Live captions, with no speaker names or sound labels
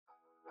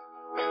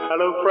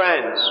Hello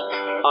friends,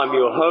 I'm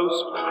your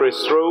host,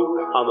 Chris Thrall.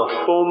 I'm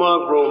a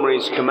former Royal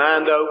Marines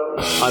Commando.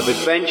 I've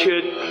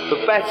adventured,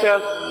 for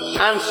better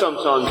and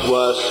sometimes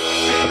worse,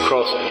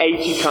 across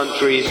 80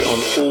 countries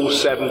on all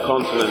 7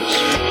 continents.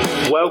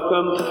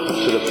 Welcome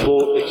to the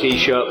Bought the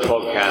T-Shirt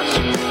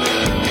podcast.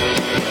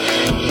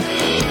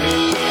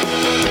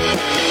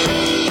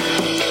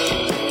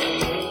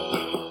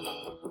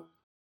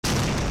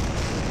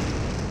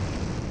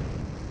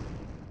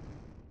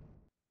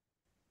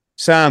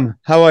 Sam,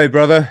 how are you,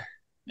 brother?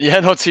 Yeah,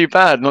 not too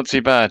bad, not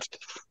too bad.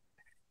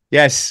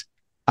 Yes,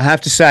 I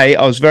have to say,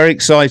 I was very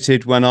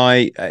excited when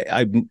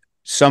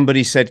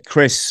somebody said,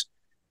 Chris,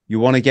 you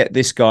want to get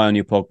this guy on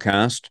your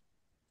podcast.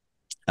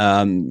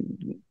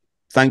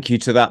 Thank you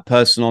to that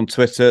person on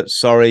Twitter.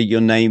 Sorry,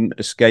 your name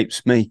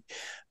escapes me.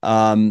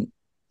 And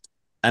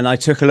I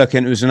took a look,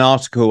 and it was an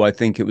article. I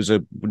think it was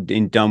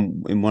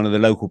done in one of the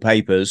local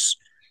papers.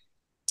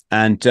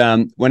 And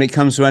when it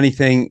comes to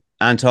anything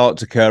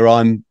Antarctica,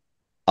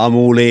 I'm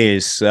all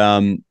ears.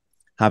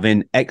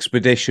 Having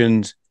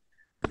expeditioned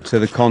to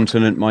the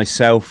continent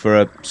myself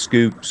for a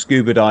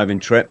scuba diving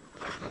trip,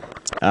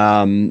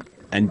 and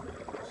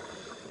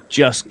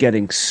just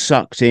getting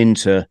sucked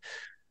into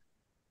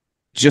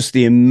just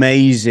the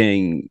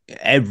amazing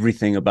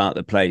everything about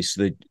the place,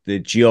 the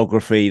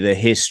geography, the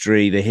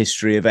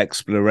history of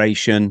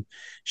exploration,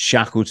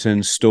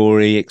 Shackleton's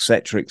story,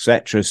 etc.,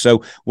 etc.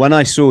 So when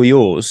I saw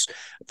yours,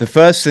 the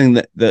first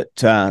thing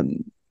that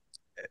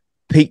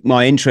piqued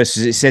my interest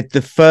is it said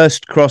the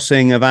first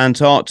crossing of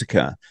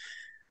Antarctica,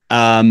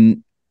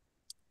 and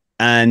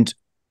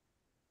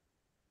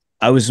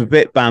I was a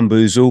bit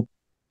bamboozled.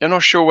 I'm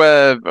not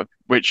sure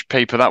which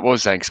paper that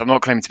was then, because I'm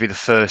not claiming to be the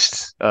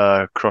first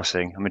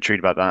crossing. I'm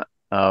intrigued about that.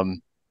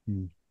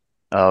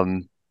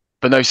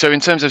 But no, so in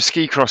terms of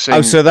ski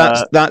crossing, so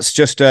that's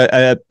just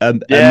I've double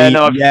checked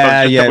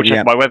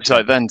my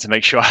website then to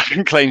make sure I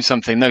haven't claimed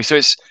something. No, so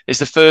it's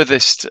the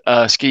furthest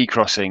ski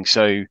crossing.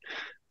 So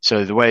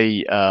the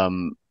way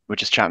we're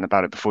just chatting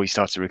about it before we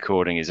started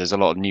recording is there's a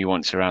lot of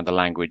nuance around the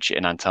language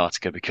in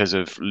Antarctica because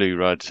of Lou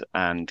Rudd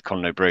and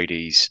Colin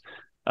O'Brady's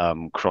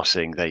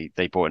crossing. They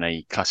brought in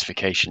a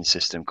classification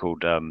system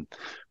called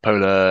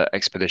Polar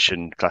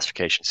Expedition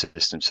Classification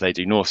System. So they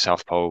do North,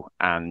 South Pole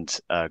and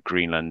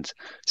Greenland,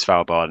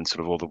 Svalbard, and sort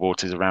of all the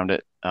waters around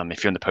it.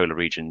 If you're in the polar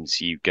regions,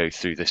 you go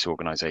through this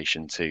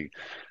organization to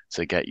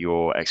get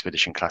your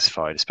expedition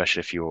classified, especially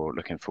if you're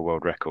looking for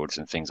world records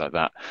and things like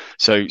that.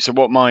 So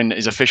what mine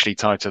is officially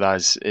titled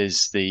as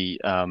is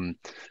the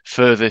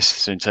furthest,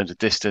 so in terms of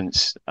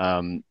distance,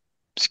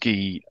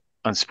 ski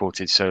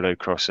unsupported solo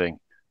crossing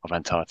of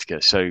Antarctica.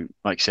 So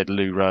like you said,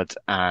 Lou Rudd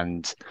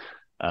and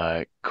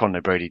Colin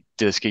O'Brady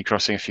did a ski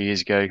crossing a few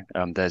years ago.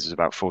 Theirs was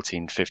about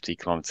 1,450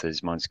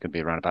 kilometers. Mine's going to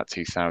be around about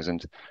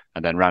 2,000.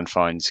 And then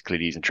Ranfines,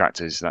 clearly using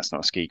tractors. That's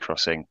not a ski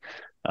crossing.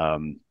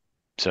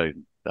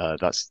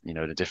 That's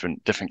the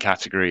different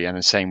category, and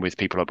the same with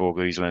people like Borg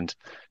Leusland,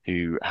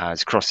 who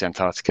has crossed the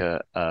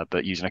Antarctica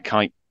but using a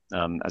kite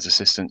as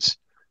assistance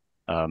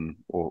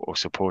or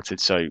supported.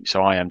 So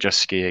I am just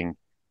skiing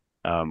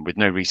with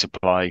no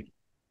resupply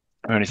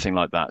or anything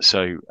like that.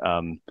 So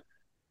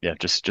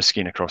just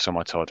skiing across on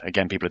my Todd.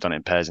 Again, people have done it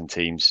in pairs and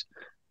teams,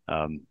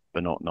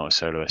 but not a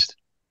soloist.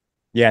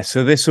 Yeah,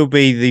 so this will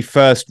be the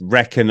first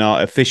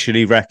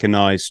officially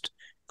recognised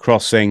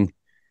crossing.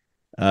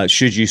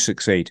 Should you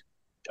succeed?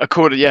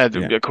 According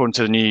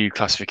to the new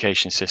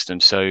classification system,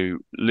 so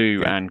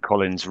Lou and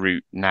Colin's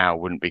route now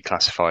wouldn't be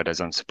classified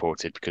as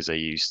unsupported because they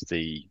use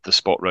the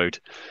spot road.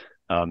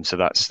 So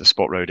that's the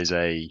spot road is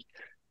an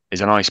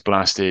ice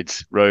blasted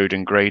road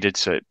and graded,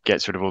 so it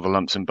gets rid of all the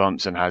lumps and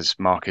bumps and has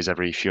markers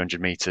every few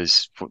hundred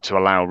meters to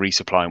allow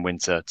resupply in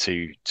winter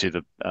to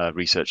the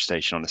research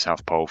station on the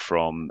South Pole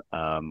from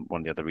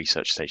one of the other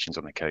research stations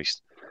on the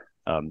coast.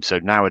 So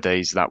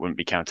nowadays that wouldn't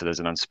be counted as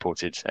an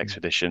unsupported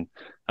expedition,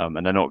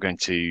 and they're not going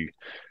to,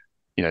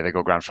 they've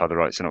got grandfather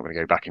rights. They're not going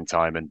to go back in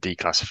time and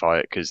declassify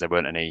it because there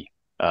weren't any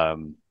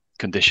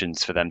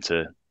conditions for them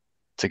to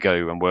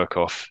go and work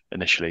off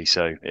initially.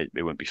 So it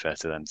wouldn't be fair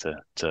to them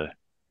to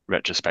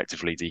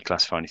retrospectively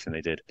declassify anything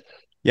they did.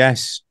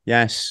 Yes.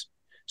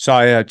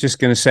 Sorry, I'm just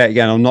going to say it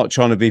again. I'm not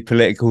trying to be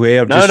political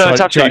here. No,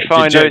 it's absolutely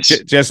fine.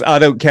 Just I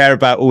don't care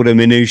about all the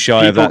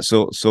minutiae of that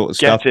sort of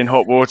stuff. Get in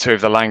hot water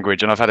with the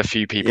language, and I've had a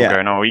few people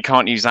going, "Oh, you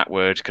can't use that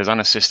word because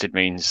unassisted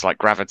means like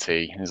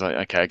gravity." And it's like,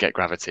 okay, I get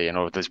gravity, and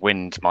there's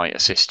wind might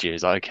assist you.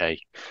 It's like, okay,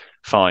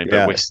 fine,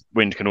 but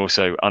wind can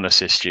also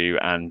unassist you,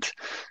 and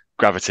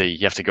gravity,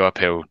 you have to go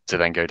uphill to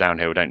then go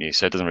downhill, don't you?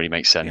 So it doesn't really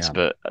make sense.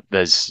 But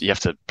you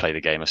have to play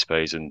the game, I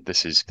suppose, and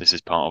this is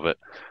part of it.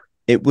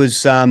 It was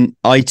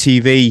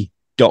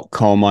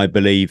ITV.com, I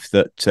believe,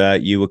 that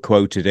you were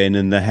quoted in,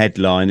 and the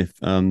headline,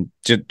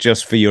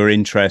 just for your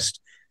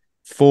interest,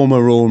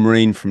 former Royal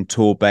Marine from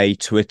Torbay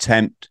to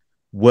attempt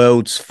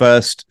world's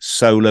first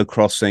solo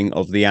crossing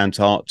of the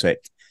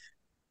Antarctic.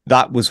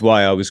 That was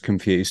why I was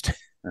confused.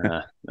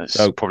 That's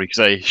probably because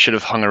they should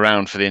have hung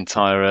around for the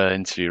entire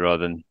interview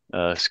rather than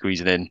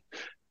squeezing in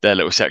their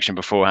little section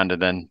beforehand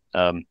and then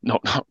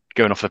not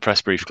going off the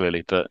press brief,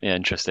 clearly. But yeah,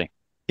 interesting.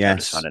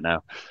 Yes. I understand it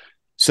now.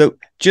 So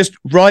just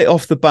right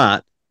off the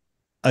bat,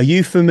 are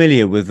you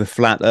familiar with the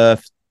flat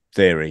Earth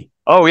theory?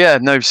 Oh yeah,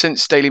 no.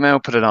 Since Daily Mail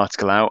put an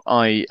article out,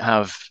 I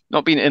have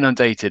not been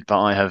inundated, but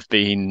I have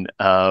been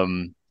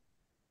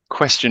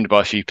questioned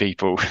by a few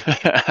people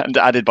and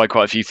added by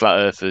quite a few flat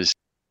earthers.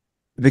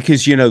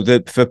 Because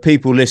for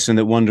people listening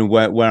that wonder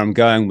where I'm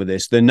going with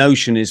this, the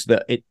notion is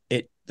that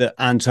that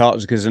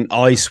Antarctica is an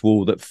ice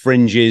wall that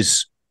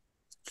fringes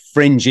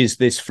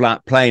this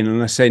flat plane,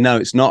 and I say no,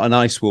 it's not an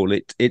ice wall.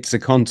 It's a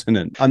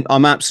continent.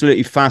 I'm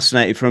absolutely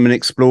fascinated from an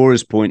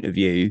explorer's point of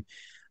view.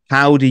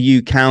 How do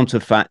you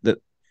counterfact that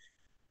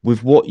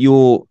with what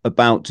you're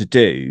about to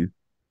do?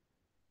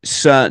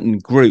 Certain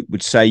group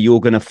would say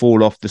you're going to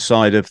fall off the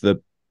side of the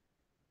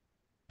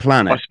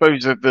planet. I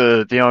suppose that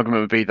the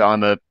argument would be that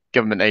I'm a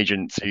government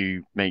agent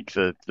to make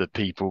the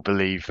people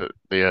believe that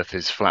the Earth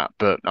is flat,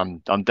 but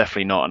I'm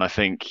definitely not. And I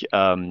think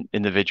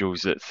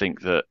individuals that think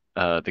that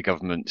the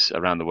governments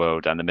around the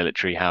world and the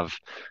military have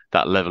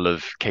that level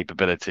of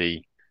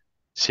capability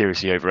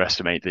seriously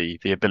overestimate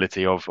the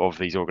ability of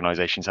these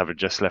organisations. Having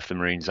just left the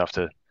Marines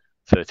after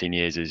 13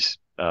 years, is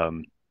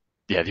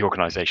the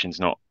organisation's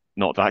not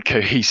that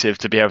cohesive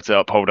to be able to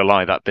uphold a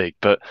lie that big.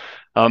 But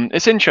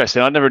it's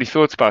interesting. I'd never really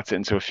thought about it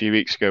until a few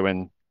weeks ago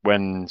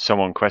when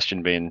someone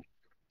questioned me and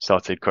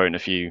started quoting a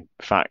few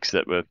facts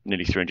that were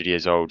nearly 300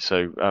 years old.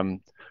 So I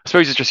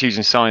suppose it's just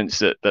using science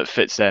that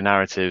fits their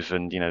narrative,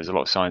 and there's a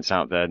lot of science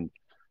out there.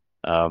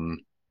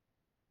 And,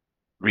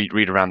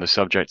 read around the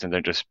subject and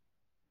don't just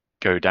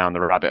go down the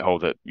rabbit hole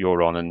that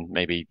you're on, and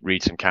maybe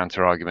read some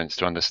counter arguments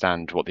to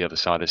understand what the other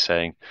side is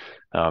saying.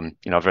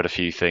 I've read a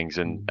few things,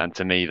 and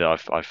to me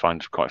that I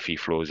find quite a few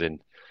flaws in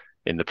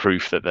the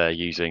proof that they're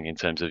using, in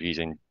terms of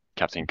using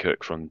Captain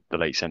Cook from the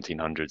late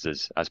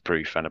 1700s as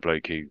proof, and a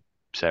bloke who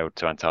sailed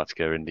to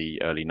Antarctica in the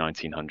early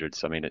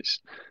 1900s. I mean, it's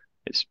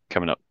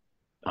coming up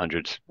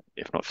 100,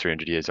 if not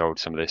 300 years old,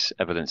 some of this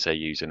evidence they're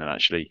using, and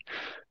actually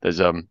there's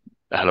a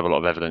hell of a lot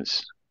of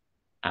evidence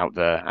out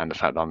there, and the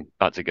fact that I'm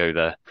about to go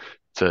there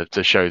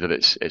to show that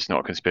it's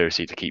not a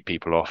conspiracy to keep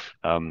people off.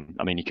 I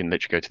mean, you can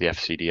literally go to the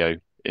FCDO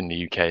in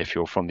the UK if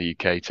you're from the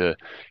UK to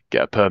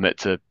get a permit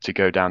to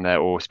go down there,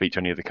 or speak to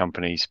any of the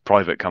companies,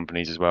 private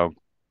companies as well,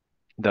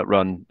 that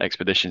run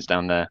expeditions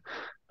down there,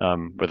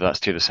 whether that's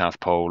to the South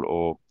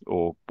Pole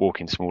or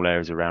walking small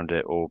areas around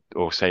it,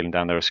 or sailing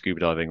down there, or scuba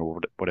diving,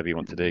 or whatever you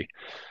want to do.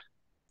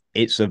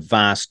 It's a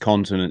vast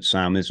continent,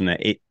 Sam, isn't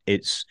it?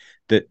 It's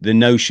the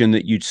notion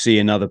that you'd see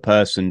another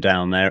person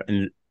down there,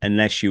 and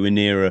unless you were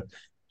near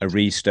a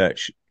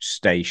research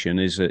station,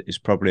 is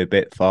probably a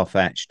bit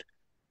far-fetched.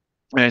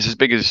 Yeah, it's as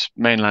big as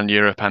mainland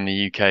Europe and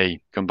the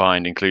UK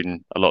combined,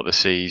 including a lot of the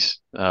seas.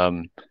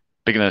 Bigger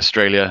than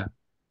Australia.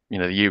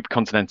 The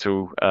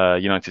continental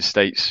United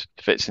States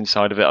fits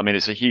inside of it. I mean,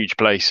 it's a huge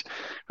place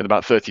with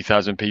about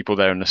 30,000 people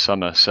there in the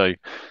summer. So,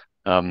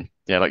 like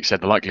you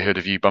said, the likelihood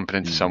of you bumping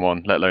into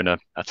someone, let alone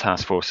a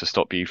task force to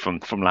stop you from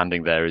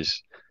landing there,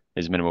 is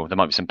minimal. There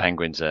might be some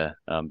penguins there,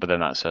 but then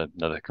that's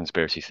another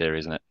conspiracy theory,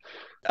 isn't it?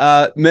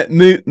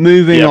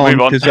 Moving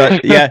on.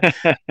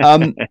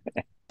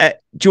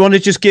 Do you want to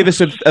just give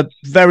us a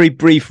very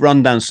brief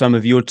rundown, some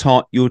of your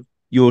time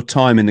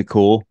in the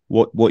Corps,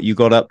 what you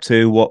got up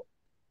to, what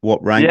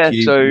rank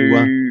you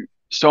were?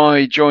 So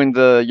I joined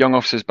the Young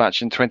Officers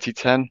Batch in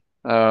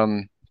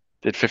 2010.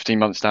 Did 15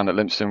 months down at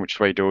Lympstone, which is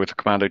where you do all the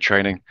commando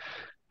training.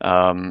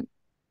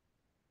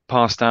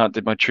 Passed out,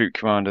 did my troop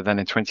commander. Then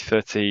in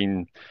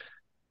 2013,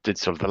 did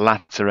sort of the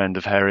latter end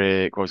of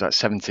Herrick,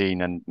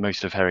 17 and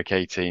most of Herrick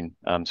 18,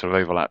 sort of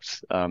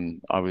overlapped.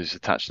 I was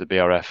attached to the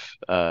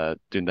BRF,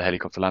 doing the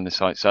helicopter landing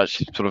site. So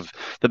actually sort of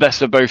the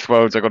best of both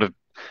worlds. I got a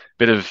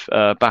bit of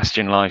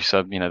bastion life,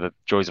 so, the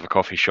joys of a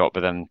coffee shop,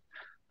 but then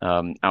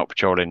out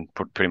patrolling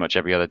pretty much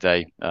every other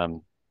day,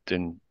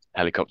 doing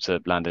helicopter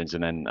landings,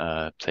 and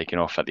then taking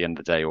off at the end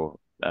of the day, or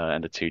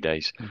end of 2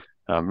 days.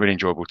 Really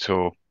enjoyable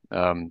tour,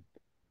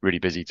 really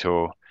busy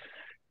tour.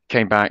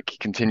 Came back,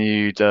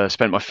 continued,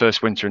 spent my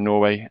first winter in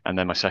Norway, and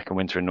then my second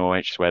winter in Norway,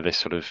 which is where this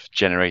sort of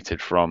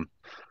generated from.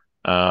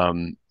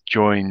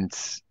 Joined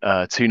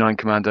 2-9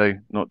 Commando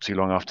not too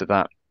long after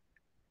that.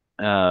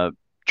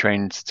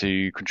 Trained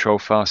to control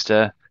fast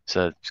air,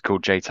 so it's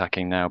called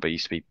JTACing now, but it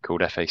used to be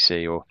called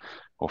FAC or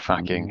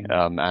FACing,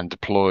 and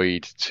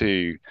deployed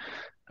to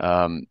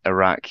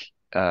Iraq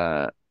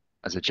as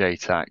a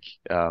JTAC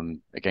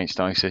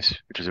against ISIS,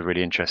 which was a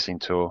really interesting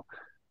tour.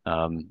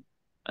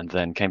 And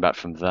then came back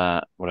from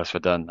that. What else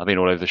have I done? I've been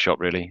all over the shop,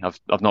 really.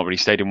 I've not really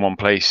stayed in one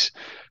place.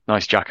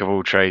 Nice jack of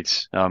all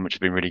trades, which has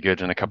been really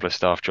good, and a couple of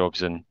staff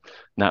jobs. And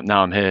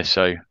now I'm here.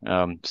 So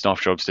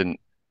staff jobs didn't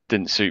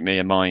suit me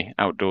and my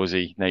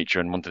outdoorsy nature,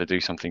 and wanted to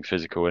do something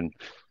physical and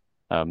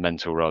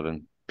mental rather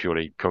than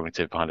purely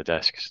cognitive behind a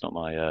desk. It's not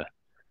my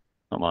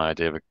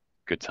idea of a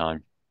good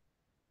time.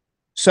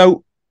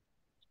 So,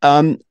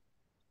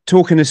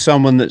 talking to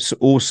someone that's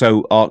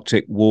also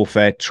Arctic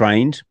warfare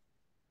trained,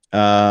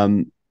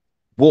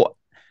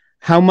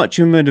 how much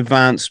of an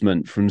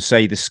advancement from,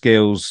 say, the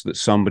skills that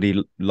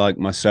somebody like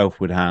myself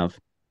would have,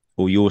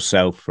 or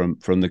yourself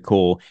from the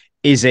Corps,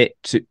 is it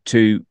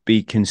to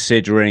be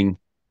considering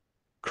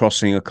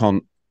crossing a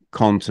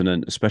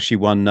continent, especially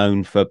one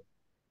known for,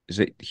 is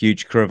it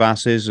huge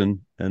crevasses and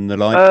the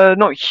like?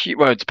 Not huge.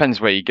 Well, it depends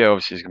where you go.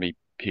 Obviously, there's going to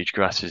be huge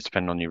crevasses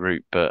depending on your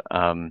route. But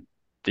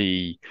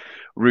the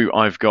route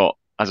I've got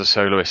as a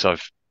soloist,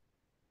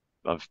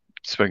 I've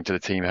spoken to the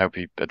team, help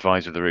you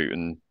advise with the route,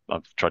 and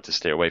I've tried to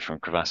steer away from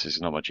crevasses.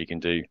 There's not much you can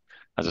do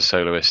as a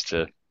soloist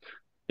to,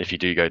 if you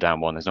do go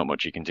down one, there's not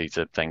much you can do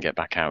to then get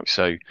back out.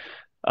 So,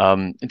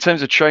 in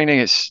terms of training,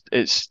 it's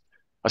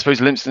I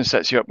suppose Limpston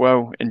sets you up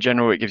well. In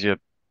general, it gives you,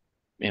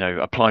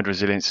 applied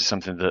resilience is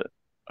something that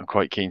I'm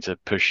quite keen to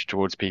push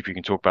towards people. You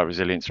can talk about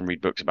resilience and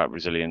read books about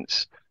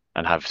resilience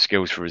and have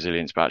skills for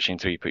resilience, but actually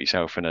until you put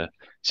yourself in a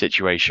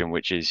situation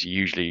which is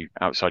usually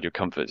outside your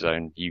comfort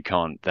zone, you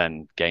can't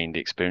then gain the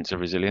experience of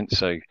resilience.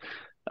 So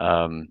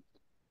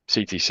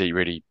CTC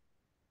really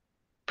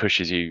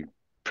pushes you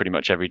pretty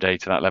much every day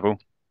to that level.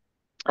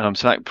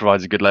 So that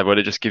provides a good level.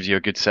 It just gives you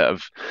a good set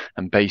of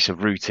and base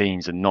of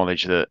routines and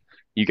knowledge that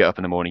you get up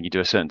in the morning, you do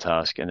a certain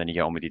task, and then you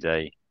get on with your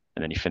day,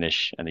 and then you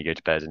finish, and then you go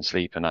to bed and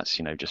sleep, and that's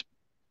just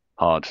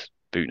hard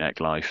bootneck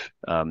life.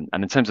 And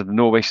in terms of the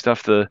Norway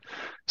stuff, the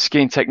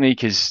skiing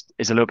technique is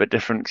a little bit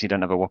different because you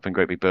don't have a whopping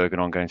great big bergen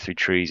on going through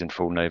trees and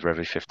falling over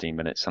every 15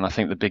 minutes. And I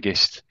think the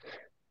biggest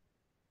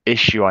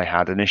issue I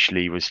had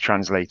initially was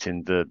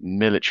translating the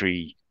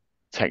military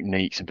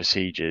techniques and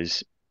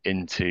procedures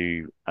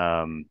into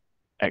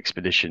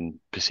expedition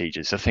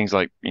procedures. So things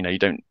like,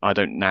 I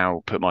don't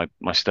now put my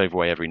stove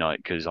away every night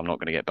because I'm not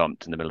going to get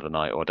bumped in the middle of the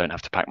night, or I don't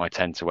have to pack my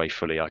tent away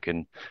fully. I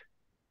can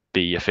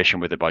be efficient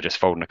with it by just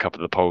folding a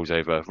couple of the poles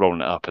over,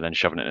 rolling it up, and then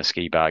shoving it in a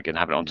ski bag and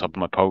having it on top of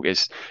my pole.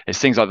 It's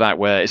things like that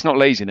where it's not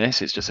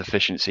laziness, it's just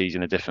efficiencies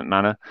in a different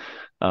manner.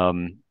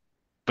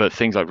 But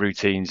things like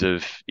routines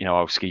of,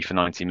 I'll ski for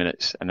 90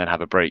 minutes and then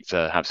have a break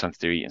to have something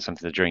to eat and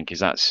something to drink,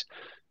 that's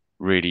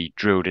really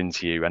drilled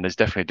into you. And there's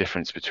definitely a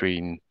difference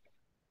between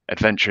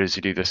adventurers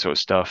who do this sort of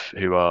stuff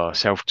who are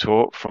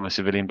self-taught from a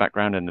civilian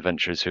background and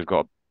adventurers who've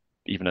got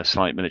even a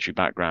slight military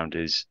background.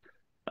 Is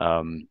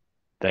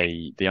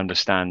they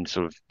understand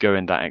sort of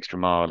going that extra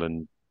mile,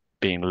 and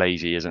being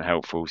lazy isn't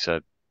helpful. So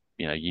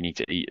you need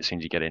to eat as soon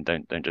as you get in.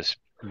 Don't just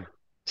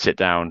sit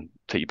down,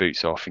 take your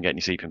boots off, and get in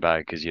your sleeping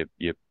bag because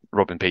you're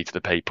robbing Peter to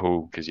pay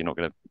Paul, because you're not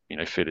going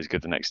to feel as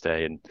good the next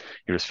day, and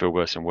you just feel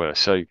worse and worse.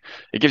 So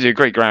it gives you a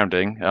great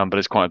grounding, but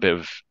it's quite a bit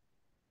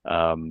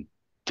of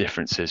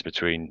differences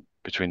between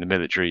the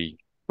military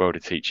world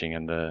of teaching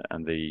and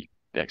the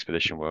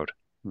expedition world.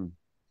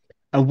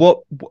 And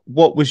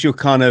what was your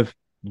kind of,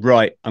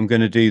 right, I'm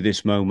going to do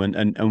this moment,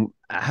 and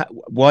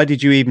why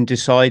did you even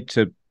decide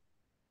to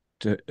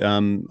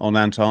on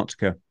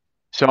Antarctica?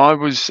 So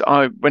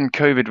when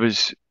COVID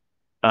was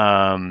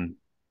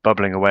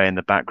bubbling away in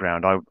the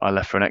background, I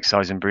left for an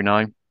exercise in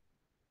Brunei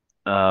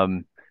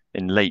in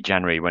late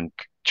January, when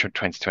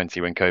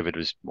 2020, when COVID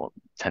was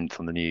 10th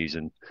on the news,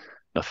 and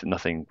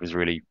nothing was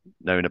really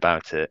known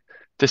about it.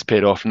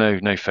 Disappeared off,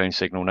 no phone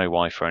signal, no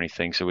Wi-Fi or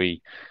anything. So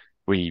we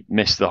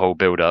missed the whole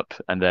build up,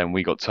 and then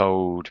we got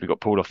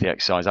pulled off the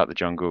exercise out the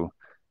jungle.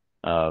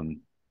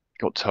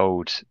 Got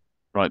told,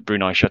 right,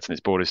 Brunei shutting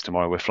its borders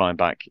tomorrow. We're flying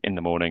back in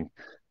the morning.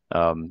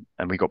 And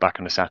we got back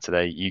on a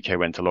Saturday. UK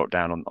went to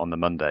lockdown on the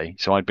Monday.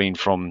 So I'd been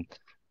from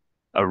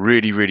a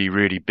really, really,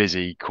 really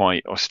busy,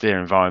 quite austere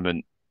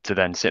environment to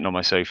then sitting on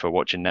my sofa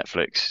watching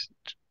Netflix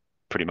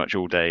pretty much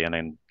all day, and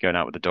then going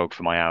out with the dog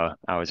for my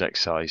hour's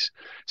exercise.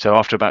 So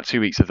after about 2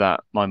 weeks of that,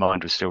 my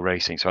mind was still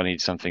racing. So I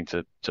needed something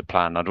to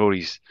plan. I'd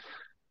always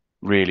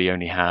really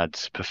only had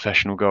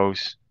professional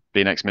goals.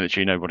 Being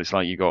ex-military, you know what it's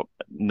like. You got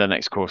the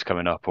next course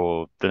coming up,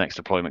 or the next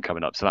deployment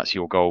coming up. So that's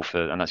your goal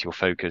and that's your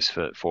focus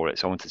for it.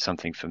 So I wanted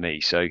something for me.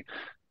 So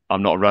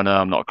I'm not a runner,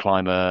 I'm not a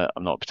climber,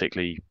 I'm not a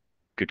particularly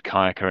good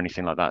kayaker or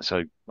anything like that. So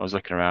I was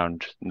looking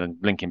around, and then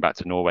linking back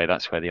to Norway,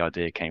 that's where the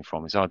idea came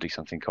from, is I'll do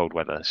something cold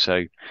weather.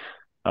 So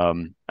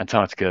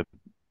Antarctica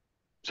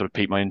sort of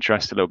piqued my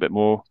interest a little bit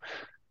more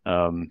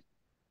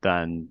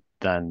than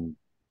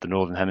the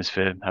Northern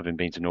Hemisphere, having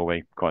been to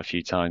Norway quite a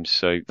few times.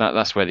 So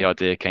that's where the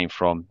idea came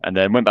from. And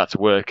then went back to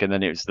work, and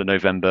then it was the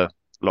November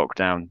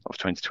lockdown of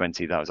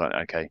 2020 that was like,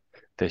 okay,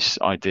 this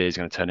idea is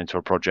going to turn into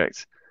a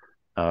project.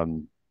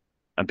 And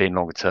being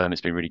longer term,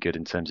 it's been really good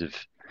in terms of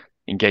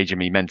engaging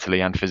me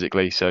mentally and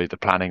physically. So the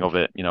planning of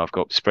it, I've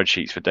got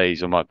spreadsheets for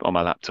days on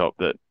my laptop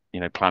that,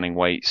 planning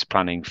weights,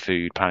 planning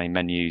food, planning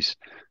menus,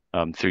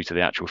 through to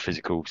the actual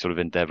physical sort of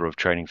endeavor of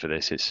training for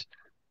this. It's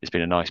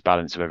been a nice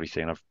balance of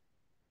everything. I've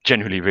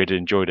genuinely really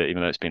enjoyed it,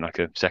 even though it's been like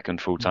a second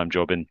full-time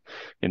job in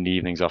the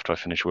evenings after I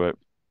finish work.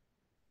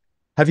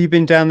 Have you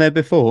been down there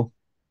before?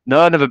 No,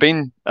 I've never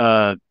been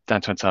down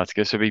to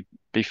Antarctica, so it'll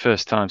be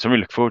first time. So I'm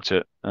really looking forward to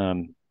it.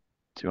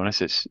 To be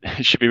honest,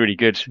 it should be really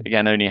good.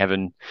 Again, only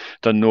having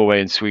done Norway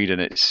and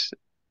Sweden, it's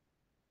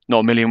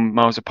not a million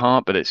miles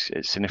apart, but it's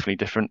significantly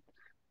different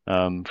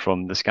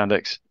from the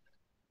Scandex.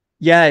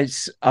 Yeah,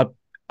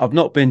 I've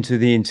not been to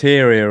the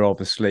interior,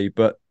 obviously,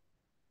 but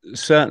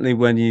certainly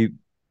when you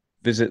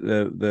visit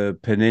the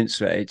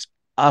peninsula, it's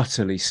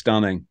utterly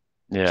stunning.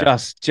 Yeah,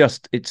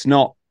 just it's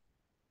not.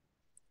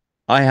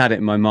 I had it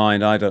in my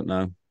mind. I don't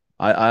know.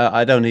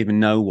 I don't even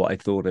know what I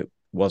thought it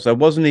was. I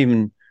wasn't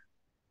even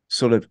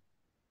sort of.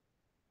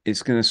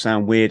 It's going to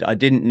sound weird. I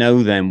didn't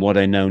know then what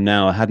I know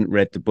now. I hadn't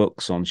read the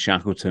books on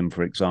Shackleton,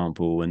 for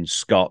example, and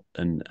Scott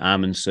and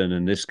Amundsen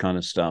and this kind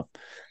of stuff.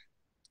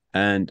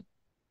 And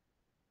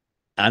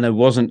I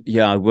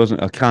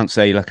can't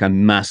say like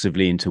I'm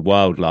massively into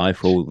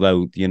wildlife,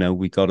 although,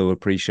 we got to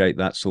appreciate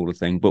that sort of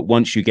thing. But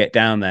once you get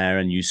down there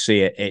and you see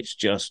it, it's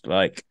just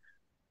like,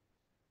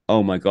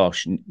 oh my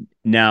gosh,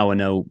 now I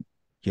know,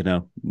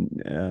 now,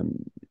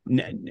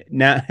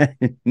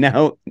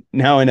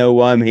 now I know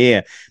why I'm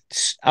here.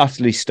 It's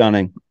utterly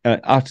stunning,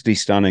 utterly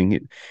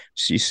stunning.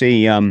 So you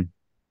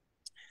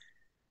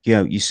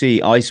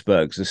see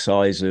icebergs the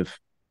size of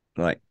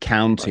like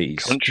counties,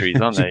 like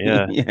countries, aren't they?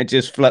 Yeah, yeah,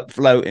 just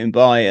floating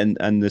by,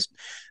 and this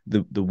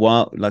the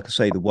wild, like I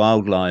say, the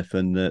wildlife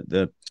and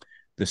the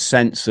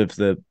sense of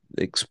the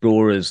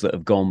explorers that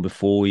have gone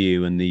before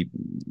you, and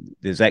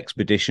there's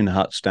expedition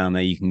huts down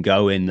there you can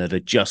go in that are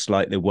just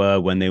like they were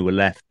when they were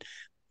left.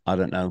 I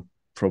don't know,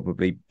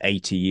 probably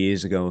 80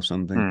 years ago or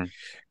something.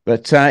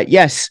 But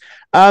yes.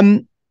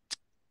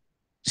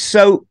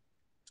 So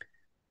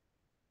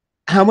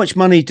how much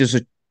money does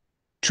a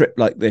trip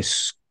like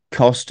this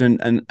cost,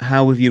 and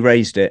how have you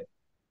raised it?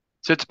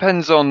 So it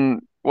depends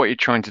on what you're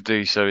trying to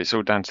do. So it's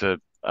all down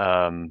to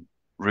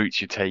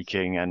routes you're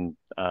taking and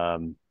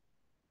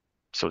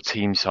sort of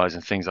team size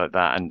and things like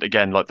that. And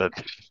again, like the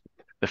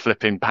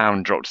flipping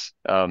pound dropped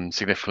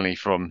significantly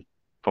from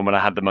when I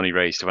had the money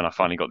raised to when I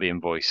finally got the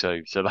invoice. So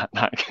that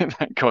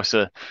that costs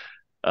an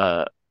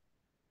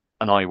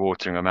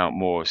eye-watering amount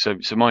more. So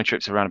my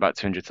trip's around about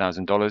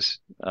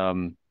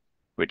 $200,000,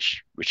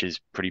 which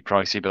is pretty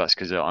pricey, but that's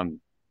because I'm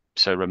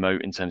so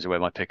remote in terms of where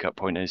my pickup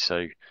point is.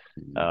 So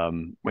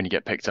when you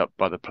get picked up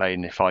by the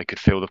plane, if I could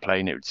fill the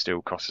plane, it would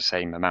still cost the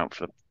same amount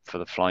for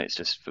the flight. It's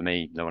just for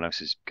me, no one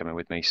else is coming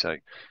with me, so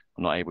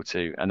I'm not able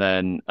to. And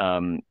then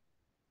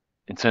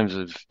in terms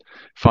of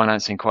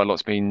financing, quite a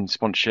lot's been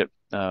sponsorship,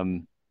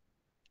 and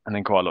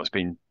then quite a lot's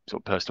been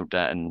sort of personal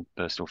debt and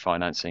personal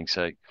financing.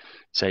 So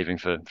saving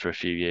for a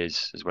few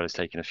years as well as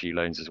taking a few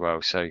loans as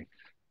well. So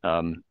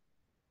a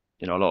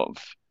lot of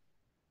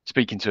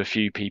speaking to a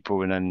few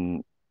people and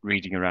then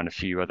reading around a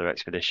few other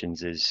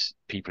expeditions is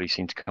people who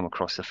seem to come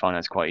across the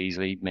finance quite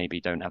easily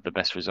maybe don't have the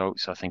best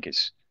results. I think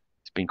it's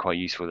been quite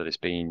useful that it's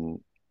been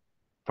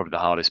probably the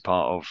hardest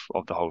part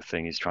of the whole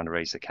thing is trying to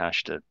raise the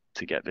cash to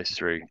get this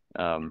through.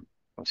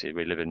 Obviously,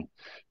 we live in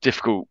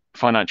difficult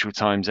financial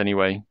times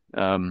anyway,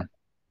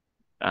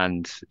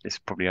 and it's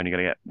probably only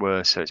going to get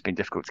worse. So it's been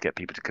difficult to get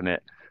people to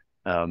commit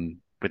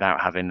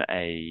without having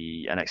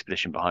an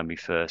expedition behind me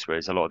first.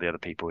 Whereas a lot of the other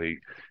people who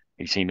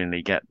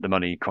seemingly get the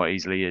money quite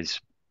easily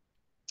is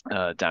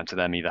down to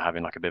them either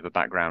having like a bit of a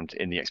background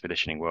in the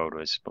expeditioning world,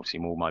 whereas obviously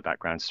more my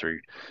background's through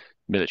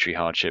military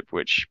hardship,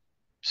 which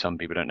some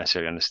people don't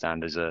necessarily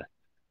understand as a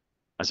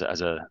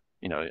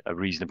a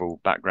reasonable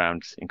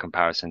background in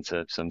comparison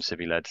to some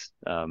civvy-led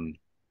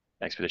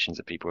expeditions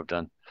that people have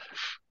done.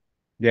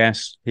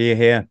 Yes,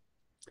 here.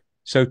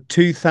 So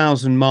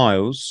 2,000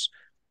 miles.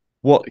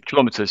 What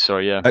kilometers?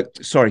 Sorry, yeah.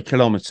 Sorry,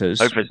 kilometers.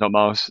 Hopefully it's not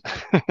miles.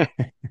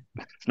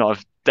 It's not.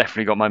 I've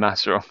definitely got my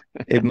maths wrong.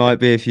 It might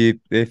be if you.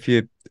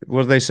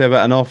 What do they say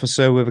about an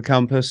officer with a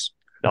compass?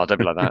 No, don't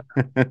be like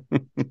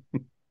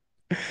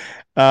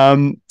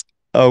that.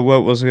 Oh,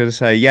 what was I going to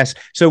say? Yes.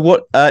 So,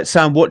 what,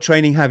 Sam? What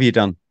training have you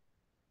done?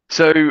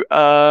 So,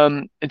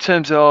 in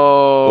terms of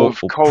or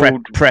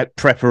cold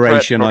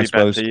preparation, I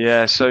suppose. Better,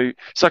 yeah. So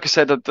like I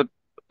said, I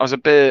was a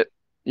bit.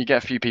 You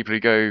get a few people who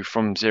go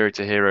from zero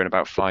to hero in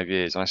about 5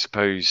 years. And I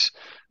suppose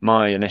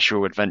my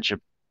initial adventure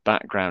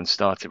background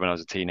started when I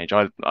was a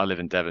teenager. I live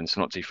in Devon,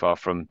 so not too far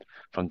from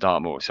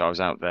Dartmoor. So I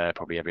was out there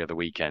probably every other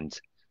weekend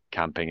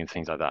camping and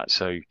things like that.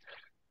 So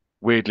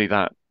weirdly,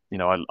 that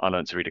I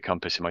learned to read a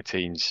compass in my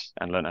teens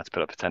and learned how to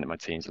put up a tent in my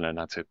teens and learned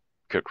how to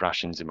cook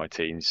rations in my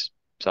teens.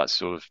 So that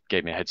sort of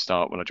gave me a head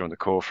start when I joined the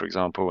Corps, for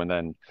example. And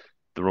then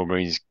the Royal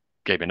Marines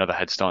gave me another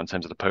head start in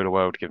terms of the polar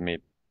world, giving me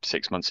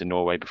 6 months in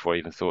Norway before I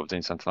even thought of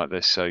doing something like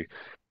this. So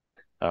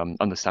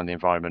understand the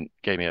environment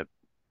gave me a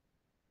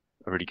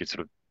really good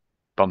sort of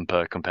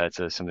bumper compared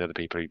to some of the other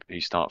people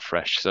who start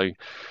fresh. So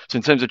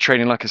in terms of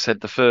training, like I said,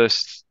 the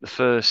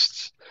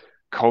first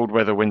cold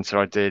weather winter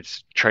I did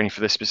training for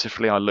this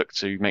specifically, I looked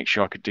to make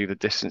sure I could do the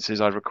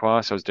distances I'd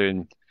require. So I was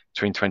doing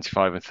between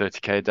 25 and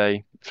 30k a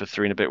day for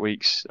 3 and a bit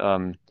weeks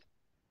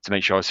to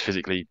make sure I was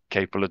physically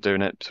capable of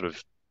doing it, sort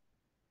of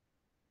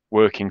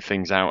working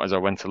things out as I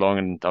went along.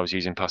 And I was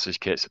using Pusser's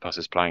kits,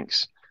 Pusser's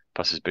planks,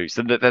 Pusser's boots.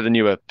 They're the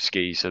newer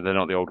skis, so they're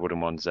not the old wooden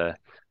ones.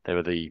 They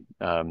were the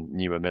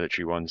newer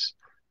military ones.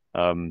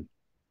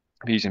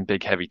 Using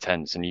big heavy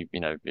tents, and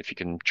if you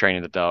can train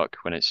in the dark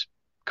when it's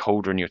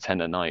colder in your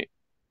tent at night,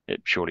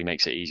 it surely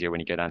makes it easier when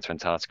you go down to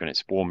Antarctica and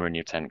it's warmer in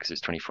your tent because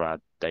it's 24-hour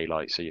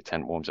daylight, so your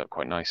tent warms up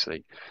quite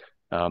nicely.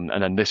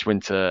 And then this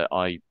winter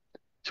I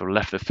sort of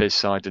left the phys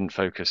side, didn't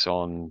focus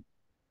on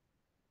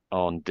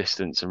on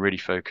distance and really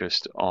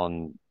focused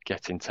on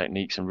getting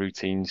techniques and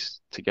routines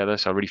together.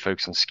 So I really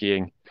focus on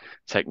skiing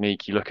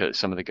technique. You look at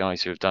some of the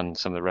guys who have done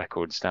some of the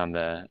records down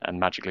there, and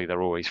magically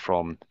they're always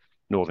from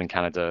northern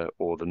Canada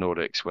or the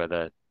Nordics, where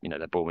they're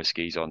born with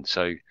skis on.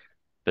 So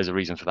there's a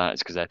reason for that.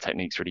 It's because their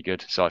technique's really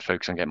good. So I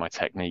focus on getting my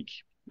technique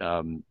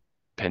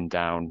pinned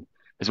down,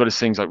 as well as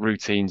things like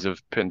routines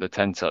of putting the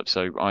tent up.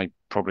 So I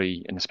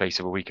probably, in the space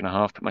of a week and a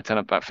half, put my tent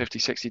up about 50,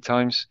 60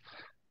 times.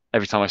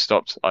 Every time I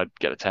stopped, I'd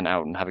get the tent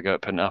out and have a go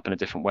at putting it up in a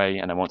different way.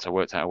 And then once I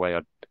worked out a way,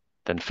 I'd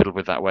then fiddle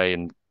with that way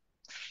and,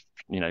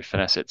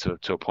 finesse it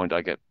to a point that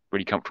I get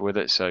really comfortable with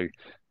it. So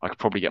I could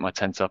probably get my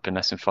tent up in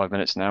less than 5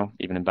 minutes now,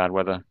 even in bad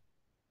weather.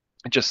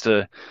 Just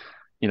to,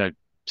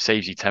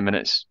 saves you 10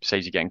 minutes,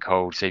 saves you getting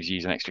cold, saves you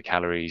using extra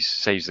calories,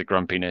 saves the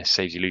grumpiness,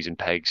 saves you losing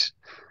pegs.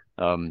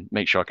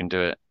 Make sure I can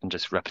do it, and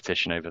just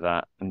repetition over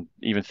that. And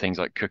even things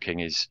like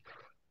cooking is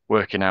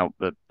working out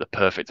the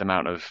perfect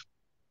amount of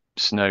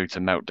snow to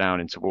melt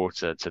down into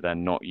water to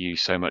then not use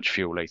so much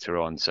fuel later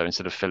on. So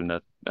instead of filling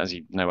as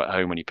you know at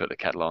home, when you put the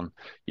kettle on,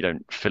 you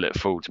don't fill it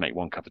full to make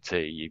 1 cup of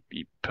tea.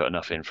 You put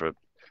enough in for a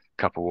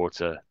cup of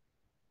water.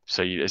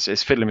 So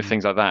it's fiddling with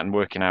things like that and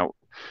working out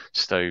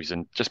stoves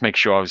and just make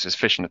sure I was as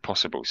efficient as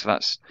possible. So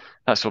that's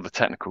sort of the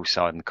technical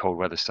side and the cold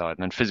weather side.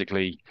 And then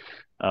physically,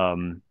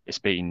 it's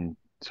been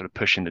sort of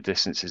pushing the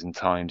distances and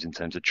times in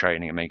terms of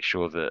training and making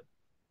sure that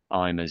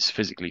I'm as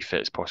physically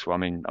fit as possible. I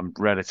mean, I'm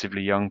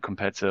relatively young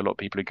compared to a lot of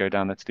people who go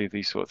down there to do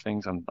these sort of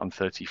things. I'm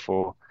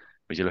 34.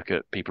 As you look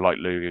at people like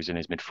Lou, who was in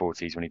his mid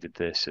 40s when he did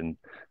this, and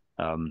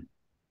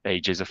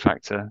age is a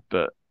factor,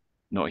 but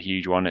not a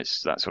huge one.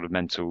 It's that sort of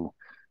mental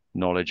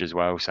knowledge as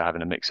well. So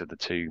having a mix of the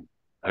two,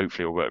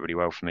 hopefully, will work really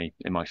well for me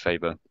in my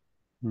favour.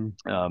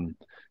 So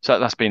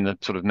that's been the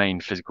sort of main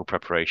physical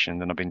preparation.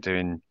 Then I've been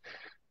doing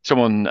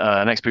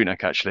an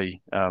ex-bootneck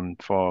actually,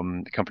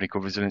 from a company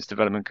called Resilience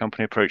Development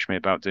Company, approached me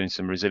about doing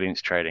some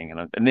resilience training.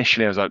 And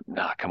initially I was like,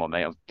 nah, come on,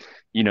 mate.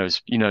 You know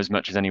as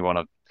much as anyone.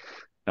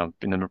 I've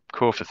been in the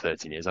Corps for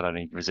 13 years. I don't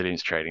need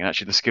resilience training. And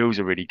actually, the skills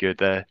are really good.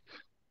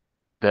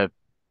 They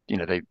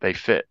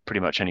fit pretty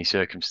much any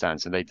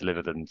circumstance, and they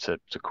deliver them to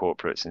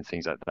corporates and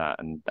things like that.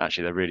 And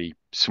actually, they're really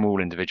small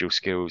individual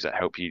skills that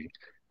help you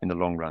in the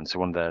long run. So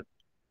one of the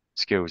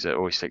skills that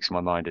always sticks in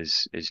my mind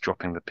is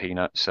dropping the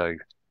peanut. So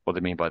what they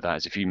mean by that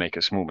is if you make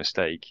a small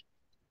mistake,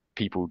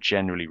 people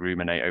generally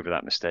ruminate over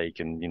that mistake,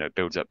 and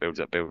builds up,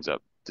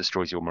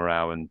 destroys your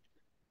morale and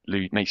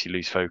makes you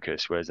lose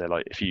focus. Whereas they're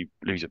like, if you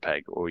lose a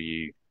peg or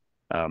you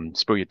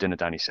spill your dinner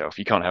down yourself,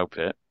 you can't help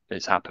it.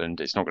 It's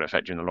happened. It's not going to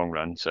affect you in the long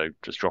run. So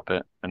just drop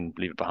it and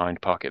leave it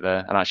behind, park it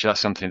there. And actually, that's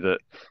something that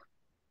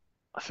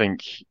I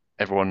think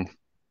everyone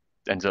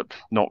ends up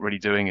not really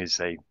doing, is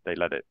they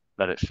let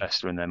it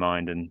fester in their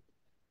mind and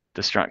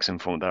distracts them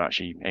from what they're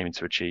actually aiming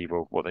to achieve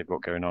or what they've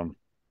got going on.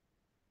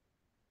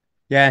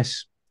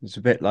 Yes, it's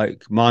a bit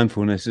like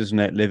mindfulness, isn't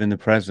it? Live in the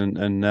present,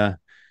 and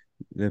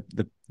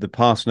the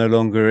past no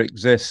longer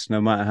exists, no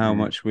matter how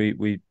much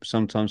we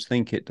sometimes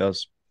think it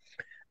does.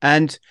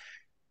 And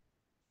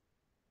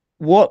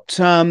what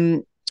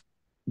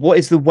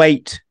is the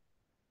weight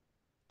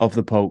of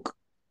the poke?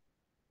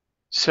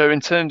 So in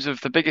terms of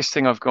the biggest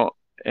thing I've got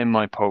in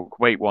my poke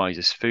weight wise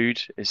is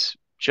food. It's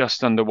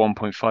just under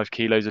 1.5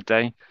 kilos a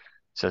day.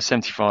 So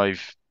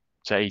 75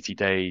 to 80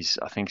 days,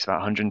 I think it's about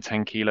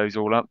 110 kilos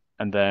all up.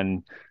 And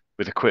then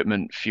with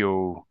equipment,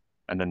 fuel,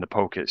 and then the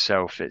poke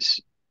itself, it's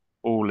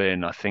all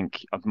in. I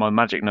think my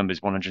magic number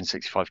is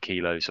 165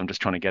 kilos. So I'm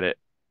just trying to get it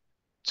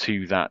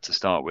to that to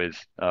start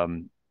with.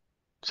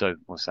 So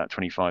what's that,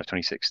 25,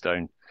 26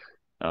 stone.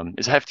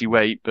 It's a hefty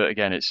weight, but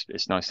again,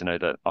 it's nice to know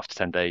that after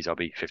 10 days, I'll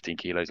be 15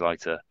 kilos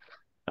lighter,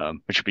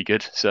 which would be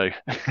good. So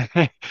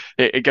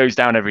it goes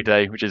down every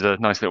day, which is a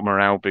nice little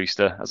morale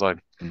booster as I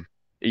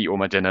eat all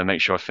my dinner,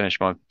 make sure I finish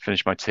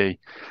my tea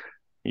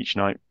each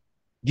night.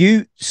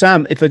 You,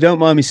 Sam, if I don't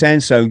mind me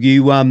saying so,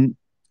 you're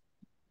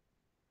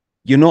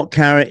not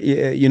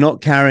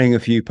carrying a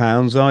few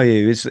pounds, are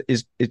you? Is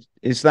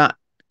that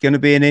going to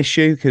be an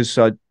issue? Because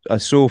I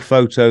saw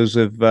photos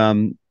of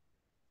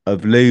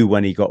Lou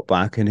when he got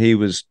back, and he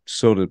was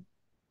sort of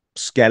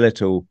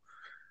skeletal.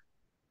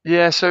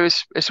 Yeah, so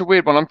it's a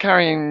weird one. I'm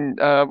carrying.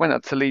 Went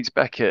up to Leeds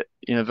Beckett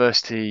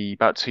University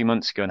about 2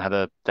 months ago and had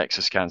a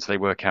DEXA scan. So they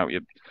work out your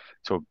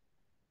sort of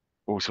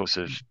all sorts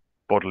of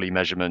bodily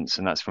measurements,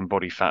 and that's from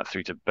body fat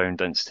through to bone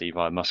density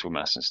via muscle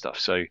mass and stuff.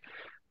 So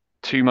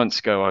 2 months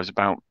ago, I was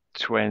about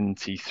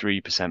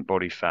 23%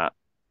 body fat.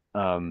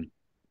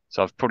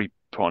 So I've probably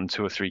put on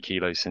 2 or 3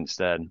 kilos since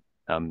then.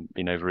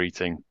 Been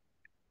overeating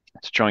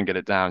to try and get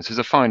it down. So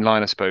there's a fine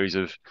line, I suppose,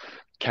 of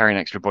carrying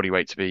extra body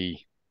weight to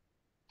be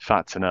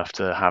fat enough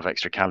to have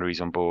extra calories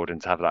on board and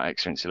to have that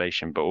extra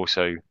insulation, but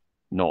also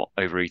not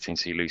overeating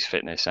so you lose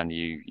fitness and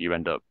you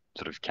end up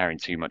sort of carrying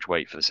too much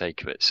weight for the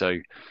sake of it. So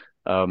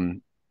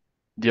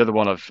the other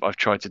one I've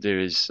tried to do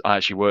is I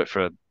actually work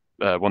for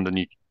one of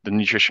the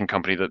nutrition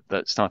company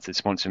that started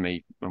sponsoring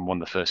me, and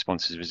one of the first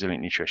sponsors,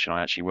 Resilient Nutrition.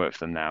 I actually work for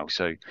them now.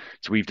 So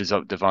we've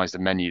devised a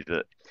menu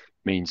that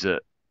means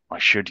that I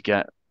should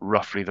get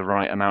roughly the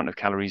right amount of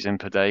calories in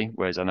per day.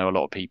 Whereas I know a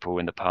lot of people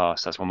in the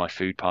past, that's why my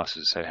food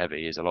passes are so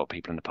heavy, is a lot of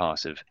people in the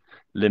past have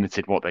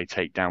limited what they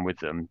take down with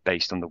them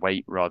based on the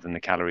weight rather than the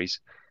calories.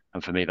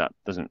 And for me, that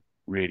doesn't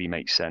really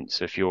make sense.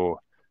 So if you've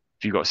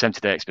got a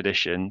 70-day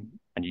expedition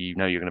and you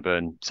know you're going to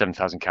burn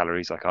 7,000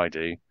 calories like I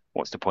do,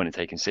 what's the point of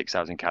taking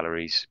 6,000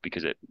 calories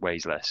because it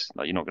weighs less?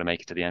 Like you're not going to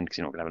make it to the end because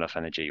you're not going to have enough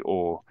energy,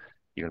 or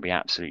you're going to be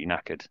absolutely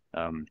knackered.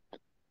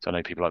 So I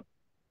know people like,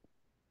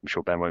 I'm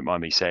sure Ben won't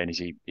mind me saying, is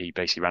he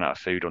basically ran out of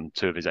food on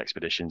 2 of his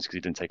expeditions because he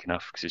didn't take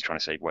enough because he's trying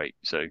to save weight.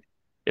 So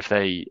if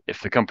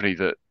the company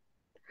that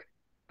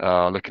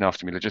are looking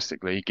after me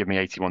logistically give me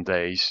 81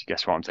 days,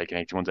 guess what? I'm taking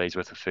 81 days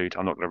worth of food.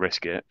 I'm not going to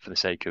risk it for the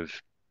sake of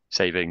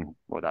saving,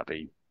 what would that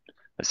be?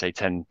 Let's say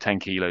 10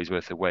 kilos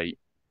worth of weight.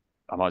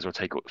 I might as well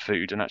take up the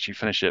food and actually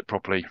finish it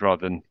properly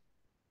rather than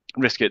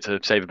risk it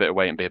to save a bit of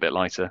weight and be a bit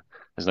lighter.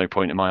 There's no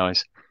point in my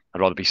eyes. I'd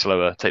rather be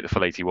slower, take the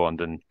full 81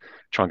 than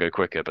try and go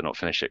quicker but not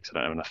finish it because I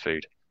don't have enough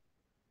food.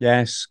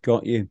 Yes,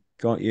 got you.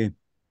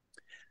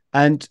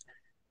 And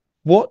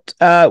what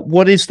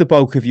is the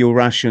bulk of your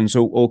rations,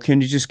 or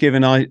can you just give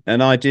an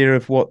idea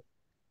of what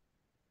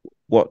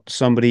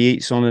somebody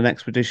eats on an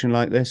expedition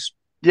like this?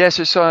 Yes,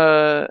 it's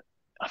I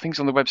think it's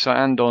on the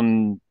website and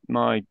on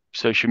my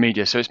social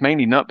media. So it's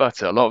mainly nut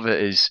butter. A lot of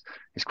it is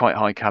quite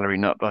high calorie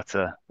nut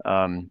butter.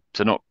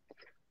 So not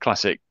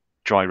classic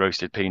dry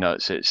roasted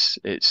peanuts.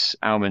 It's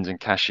almonds and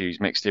cashews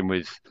mixed in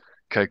with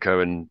cocoa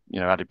and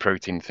added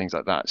protein and things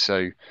like that.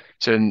 So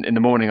in the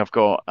morning I've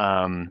got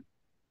a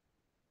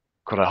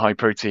high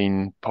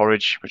protein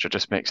porridge which I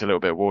just mix a little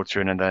bit of water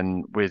in, and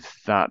then with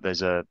that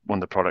there's one of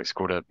the products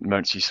called a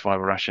emergency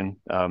survival ration,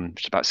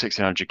 which is about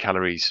 1,600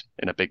 calories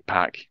in a big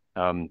pack,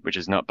 which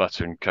is nut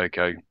butter and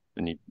cocoa,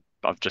 and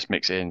I've just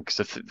mixed it in because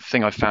the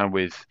thing I found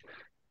with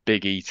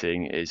big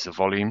eating is the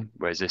volume,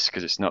 whereas this,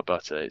 because it's nut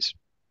butter, it's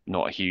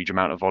not a huge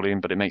amount of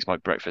volume, but it makes my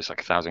breakfast like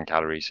 1,000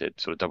 calories.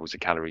 It sort of doubles the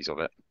calories of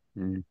it.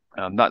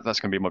 That's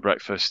going to be my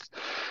breakfast,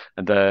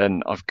 and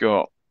then I've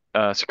got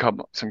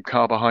some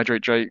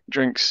carbohydrate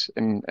drinks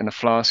in a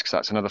flask. So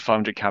that's another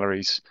 500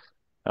 calories.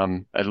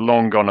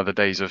 Long gone are the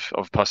days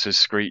of Pusser's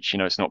Screech.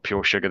 It's not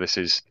pure sugar. This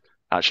is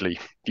actually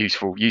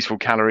useful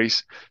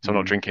calories. So I'm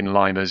not drinking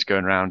limers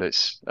going around.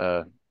 It's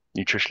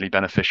nutritionally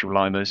beneficial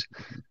limers.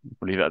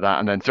 We'll leave it at that.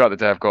 And then throughout the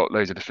day, I've got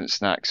loads of different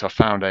snacks. So I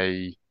found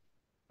a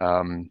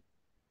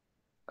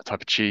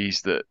type of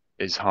cheese that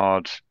is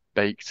hard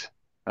baked.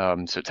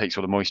 So it takes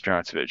all the moisture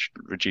out of it, which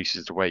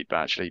reduces the weight, but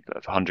actually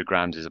 100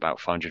 grams is about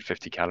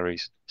 550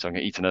 calories. So I'm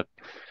eating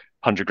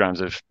 100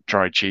 grams of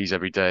dried cheese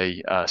every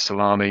day,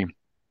 salami,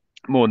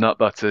 more nut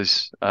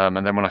butters.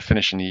 And then when I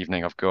finish in the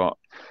evening, I've got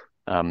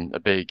a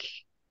big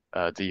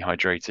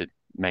dehydrated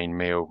main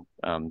meal.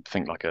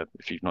 Think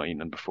if you've not eaten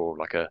them before,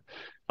 like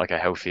a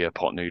healthier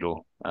pot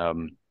noodle.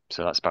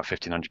 So that's about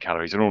 1,500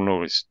 calories. And all in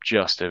all, it's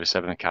just over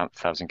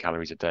 7,000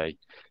 calories a day,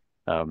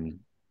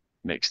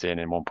 mixed in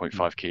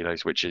 1.5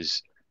 kilos, which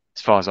is,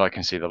 as far as I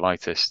can see, the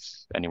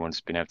lightest anyone's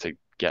been able to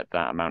get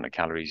that amount of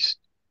calories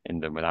in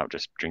them without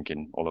just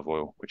drinking olive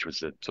oil, which was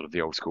the sort of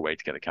the old school way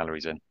to get the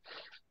calories in.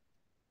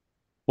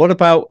 What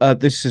about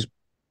this is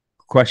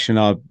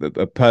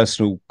a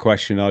personal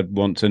question I'd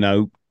want to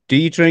know. Do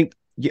you drink?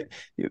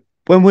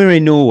 When we were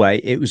in Norway,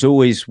 it was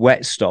always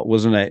wet stock,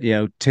 wasn't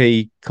it?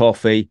 Tea,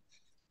 coffee.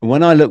 And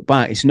when I look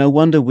back, it's no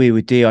wonder we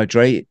were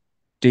dehydrated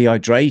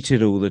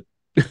all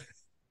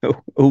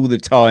the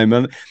time.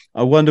 And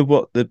I wonder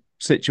what the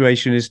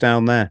situation is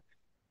down there.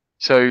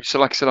 So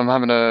like I said, I'm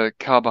having a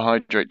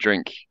carbohydrate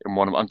drink in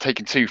one. I'm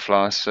taking 2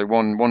 flasks. So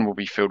one will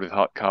be filled with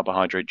hot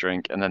carbohydrate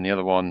drink, and then the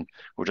other one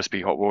will just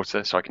be hot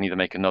water. So I can either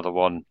make another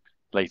one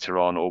later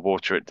on or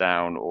water it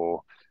down,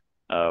 or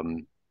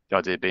the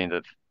idea being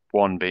that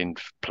one being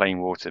plain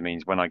water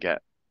means when I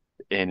get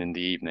in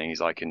the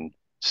evenings, I can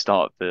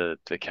start the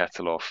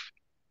kettle off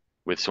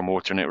with some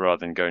water in it rather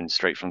than going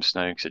straight from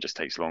snow because it just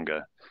takes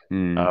longer.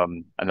 And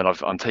then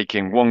I'm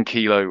taking 1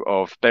 kilo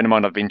of, bear in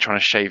mind, I've been trying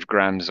to shave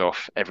grams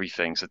off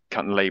everything. So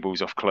cutting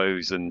labels off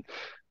clothes and,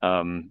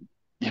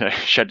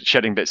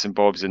 shedding bits and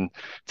bobs and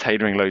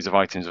tailoring loads of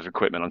items of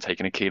equipment. I'm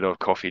taking 1 kilo of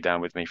coffee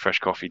down with me, fresh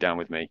coffee down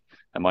with me,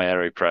 and my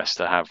AeroPress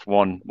to have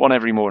one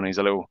every morning as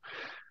a little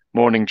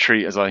morning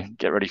treat as I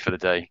get ready for the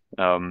day.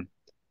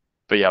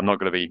 But yeah, I'm not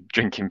going to be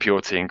drinking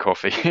pure tea and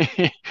coffee.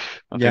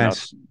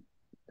 Yes.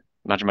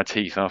 Imagine my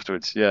teeth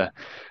afterwards. Yeah.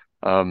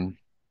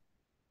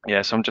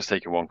 Yeah, so I'm just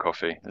taking 1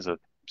 coffee as a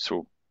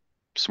sort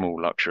of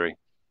small luxury.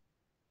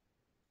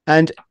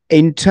 And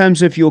in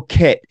terms of your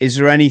kit, is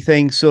there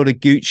anything sort of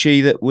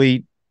Gucci that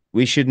we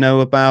should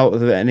know about? Are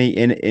there any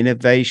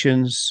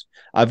innovations?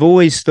 I've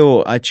always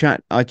thought, I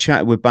chat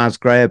with Baz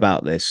Gray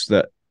about this,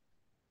 that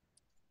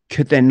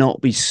could there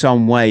not be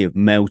some way of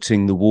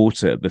melting the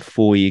water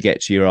before you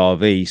get to your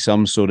RV,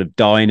 some sort of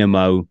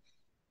dynamo?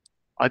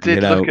 I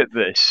did look at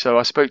this. So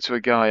I spoke to a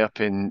guy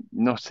up in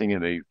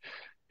Nottingham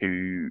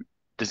who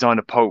designed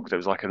a poke that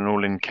was like an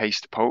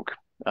all-encased poke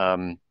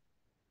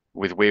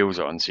with wheels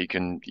on. So you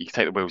can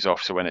take the wheels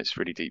off. So when it's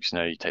really deep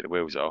snow, you take the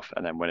wheels off,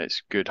 and then when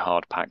it's good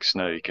hard packed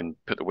snow, you can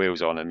put the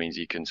wheels on. It means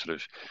you can sort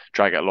of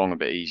drag it along a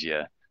bit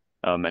easier.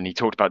 And he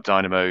talked about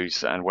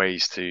dynamos and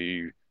ways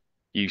to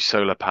use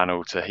solar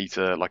panel to heat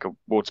like a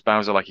water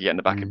bowser, like you get in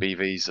the back of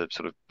BVs, a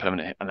sort of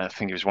permanent. And I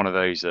think it was one of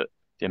those that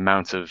the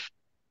amount of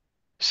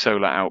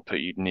solar output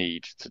you'd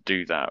need to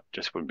do that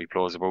just wouldn't be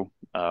plausible.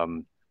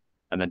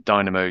 And then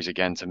dynamos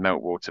again to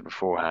melt water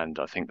beforehand.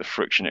 I think the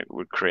friction it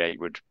would create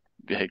would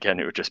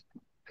just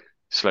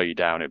slow you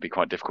down. It'd be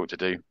quite difficult to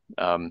do.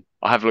 I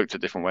have looked at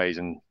different ways,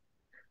 and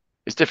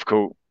it's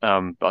difficult.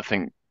 But I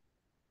think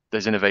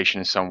there's innovation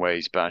in some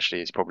ways, but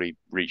actually it's probably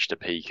reached a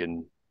peak,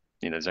 and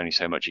there's only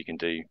so much you can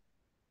do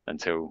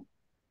until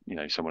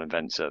someone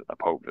invents a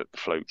pulp that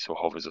floats or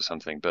hovers or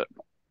something. But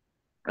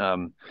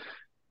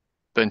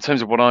in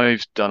terms of what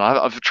I've done,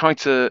 I've tried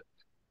to.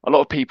 A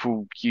lot of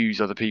people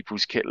use other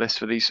people's kit lists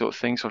for these sort of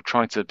things. So I've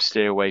tried to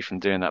steer away from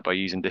doing that by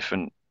using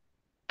different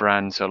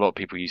brands. So a lot of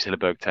people use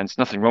Hilleberg tents.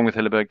 Nothing wrong with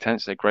Hilleberg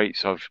tents; they're great.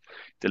 So I've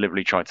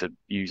deliberately tried to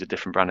use a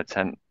different brand of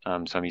tent.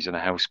 So I'm using a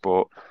House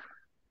Sport.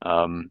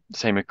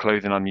 Same with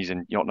clothing. I'm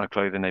using Jotner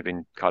clothing. They've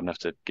been kind enough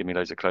to give me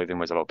loads of clothing,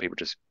 whereas a lot of people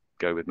just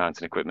go with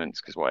mountain equipment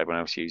because what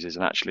everyone else uses.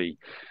 And actually,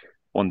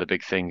 one of the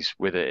big things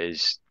with it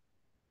is,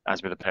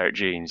 as with a pair of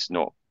jeans,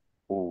 not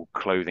all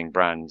clothing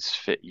brands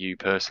fit you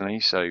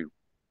personally. So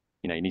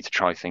you need to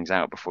try things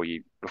out before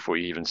you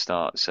even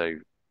start. So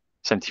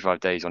 75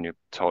 days on your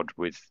Todd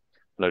with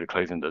a load of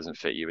clothing that doesn't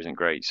fit you isn't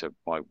great. So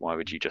why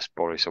would you just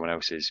borrow someone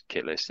else's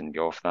kit list and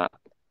go off that?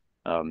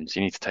 So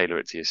you need to tailor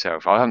it to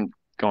yourself. I haven't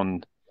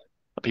gone.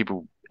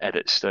 People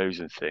edit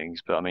stoves and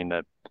things, but I mean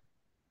they're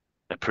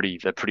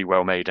pretty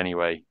well made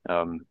anyway.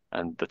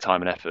 And the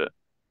time and effort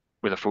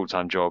with a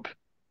full-time job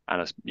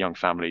and a young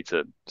family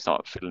to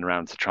start fiddling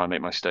around to try and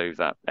make my stove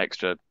that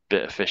extra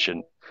bit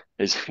efficient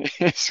is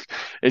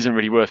isn't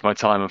really worth my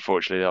time,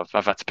 unfortunately.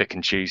 I've had to pick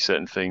and choose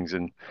certain things,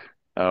 and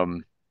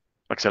like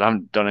I said, I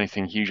haven't done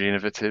anything hugely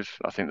innovative.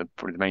 I think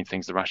probably the main thing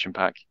is the ration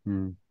pack,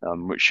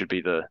 which should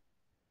be the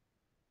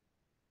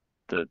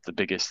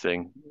biggest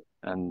thing.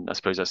 And I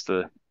suppose that's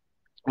the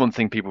one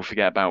thing people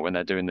forget about when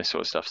they're doing this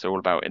sort of stuff. So they're all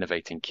about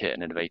innovating kit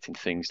and innovating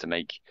things to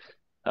make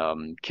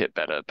kit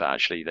better, but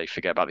actually they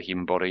forget about the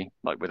human body.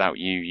 Like without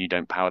you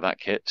don't power that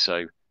kit.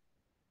 So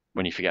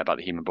when you forget about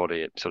the human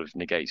body, it sort of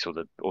negates all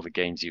the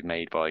gains you've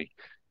made by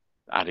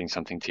adding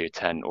something to your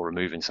tent or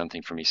removing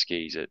something from your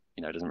skis. It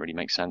doesn't really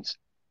make sense.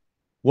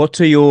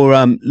 What are your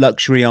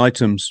luxury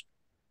items?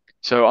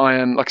 So I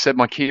am, like I said,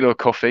 my kilo of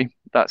coffee.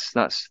 That's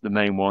the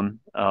main one.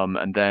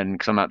 And then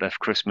because I'm out there for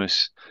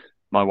Christmas,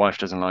 my wife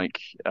doesn't like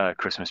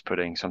Christmas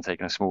pudding, so I'm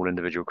taking a small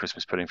individual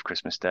Christmas pudding for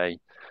Christmas Day.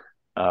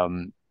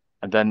 And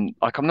then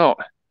like I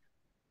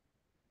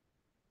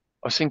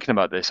was thinking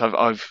about this.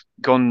 I've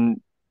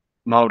gone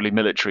mildly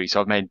military, so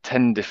I've made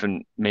 10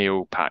 different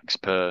meal packs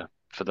for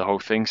the whole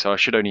thing. So I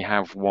should only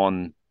have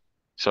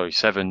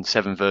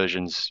seven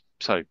versions.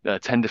 So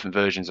 10 different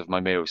versions of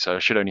my meals. So I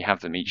should only have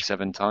them each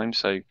 7 times.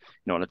 So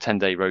on a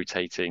 10-day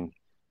rotating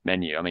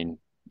menu. I mean,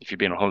 if you've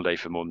been on holiday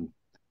for more than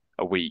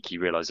a week, you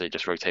realize they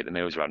just rotate the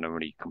meals around.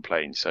 Nobody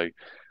complains. So I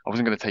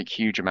wasn't going to take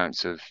huge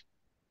amounts of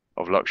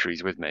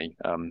luxuries with me.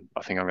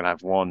 I think I'm going to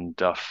have one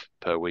duff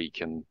per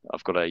week, and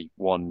I've got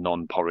one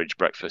non-porridge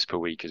breakfast per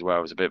week as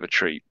well as a bit of a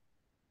treat.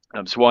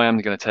 So what I am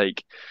going to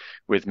take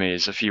with me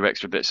is a few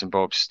extra bits and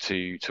bobs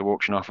to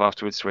auction off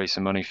afterwards to raise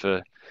some money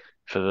for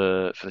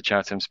the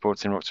charity I'm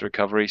supporting, Rock to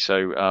Recovery.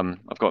 So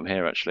I've got them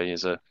here actually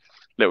as a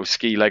little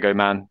ski Lego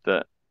man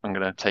that I'm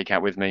going to take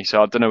out with me.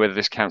 So I don't know whether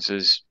this counts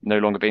as no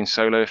longer being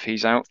solo if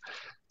he's out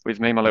with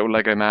me, my little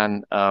Lego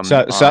man.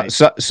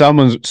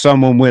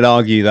 Someone will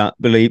argue that.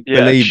 Believe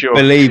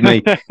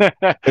me,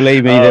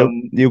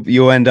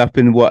 you'll end up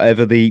in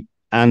whatever the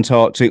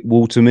Antarctic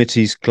Water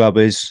Mitties Club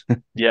is.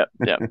 yeah,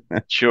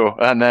 sure.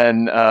 And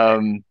then,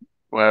 so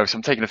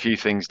I'm taking a few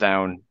things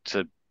down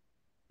to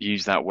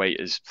use that weight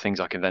as things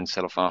I can then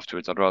sell off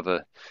afterwards. I'd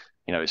rather,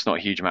 it's not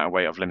a huge amount of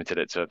weight. I've limited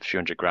it to a few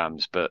hundred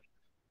grams, but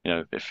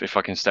if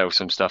I can sell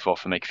some stuff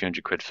off and make a few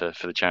hundred quid for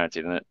the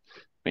charity, then it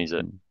means that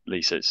at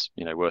least it's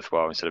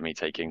worthwhile. Instead of me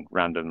taking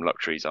random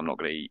luxuries I'm not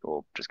going to eat,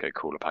 or just go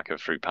call a pack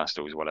of fruit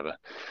pastels or whatever.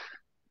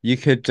 You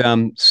could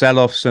sell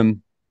off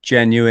some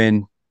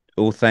genuine,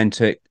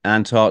 authentic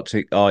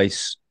Antarctic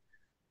ice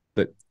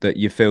that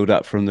you filled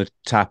up from the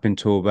tap in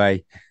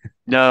Torbay.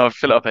 No, I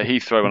fill it up at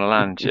Heathrow when I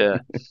land. Yeah,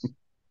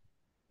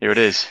 here it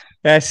is.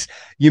 Yes,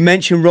 you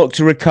mentioned Rock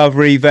to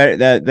Recovery.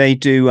 They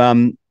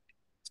do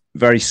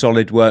very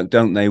solid work,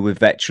 don't they, with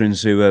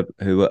veterans who are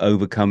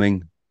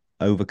overcoming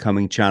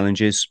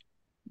challenges?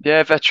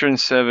 Yeah,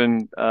 veterans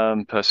serving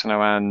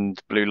personnel and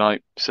blue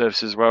light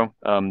service as well.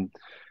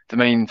 The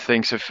main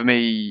thing, so for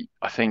me,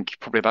 I think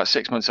probably about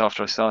 6 months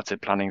after I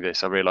started planning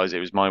this, I realized it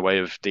was my way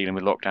of dealing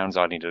with lockdowns.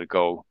 I needed a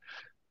goal,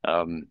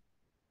 and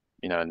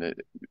it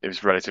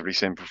was relatively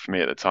simple for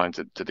me at the time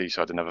to do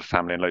so. I didn't have a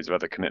family and loads of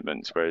other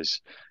commitments,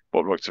 whereas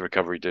what Rock to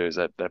Recovery do is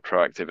they're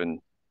proactive and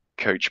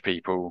coach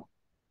people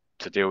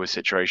to deal with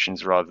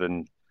situations rather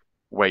than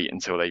wait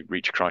until they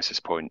reach a crisis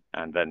point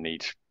and then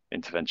need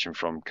intervention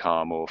from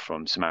Calm or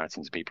from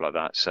Samaritans, people like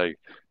that.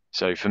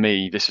 So for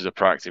me, this is a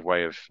proactive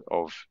way of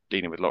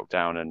dealing with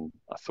lockdown, and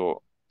I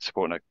thought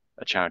supporting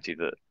a charity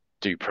that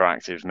do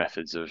proactive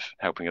methods of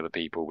helping other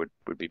people would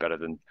be better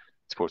than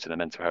supporting a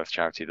mental health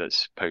charity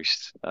that's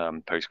post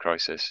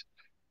crisis.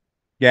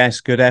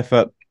 Yes, good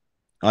effort.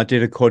 I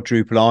did a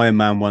quadruple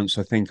Ironman once.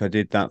 I think I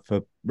did that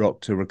for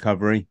Rock to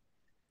Recovery.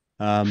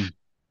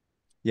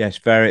 Yes,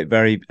 very,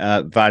 very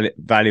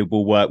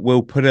valuable work.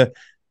 We'll put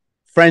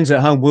friends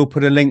at home. We'll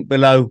put a link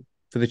below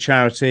for the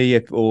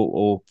charity,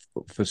 we'll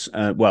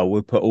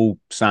put all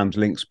Sam's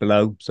links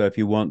below. So if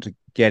you want to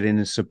get in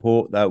and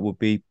support, that would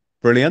be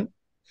brilliant.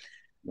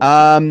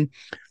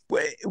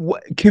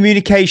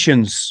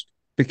 Communications,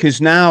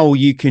 because now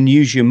you can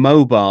use your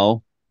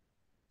mobile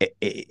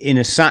in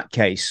a sat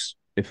case,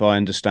 if I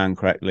understand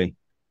correctly.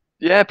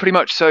 Yeah, pretty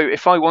much. So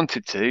if I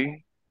wanted to,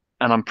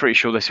 and I'm pretty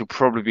sure this will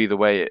probably be the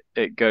way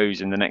it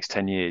goes in the next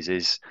 10 years,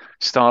 is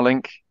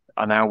Starlink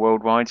are now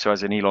worldwide. So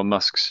as in Elon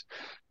Musk's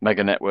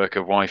mega network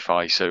of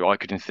Wi-Fi, so I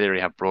could in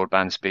theory have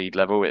broadband speed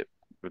level. It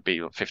would be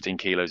 15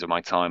 kilos of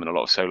my time and a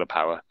lot of solar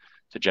power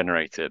to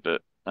generate it,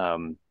 but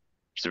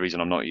it's the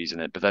reason I'm not using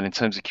it. But then in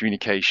terms of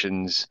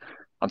communications,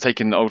 I'm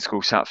taking the old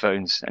school sat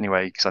phones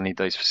anyway because I need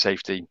those for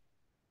safety.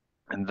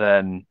 And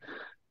then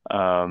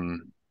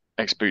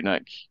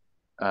ex-Bootneck,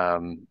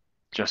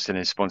 Justin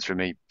is sponsoring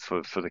me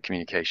for the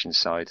communications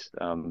side.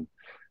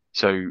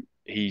 So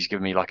he's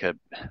given me like I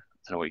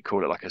don't know what you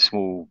call it, like a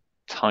small,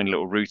 tiny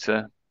little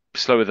router,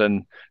 slower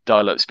than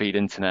dial-up speed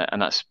internet,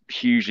 and that's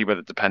hugely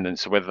weather dependent.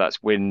 So whether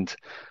that's wind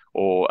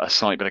or a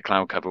slight bit of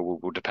cloud cover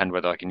will depend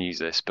whether I can use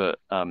this. But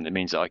it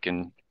means that I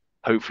can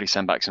hopefully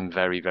send back some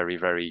very, very,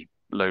 very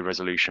low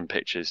resolution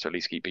pictures to at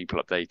least keep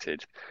people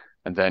updated.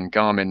 And then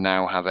Garmin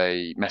now have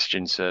a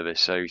messaging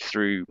service. So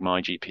through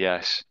my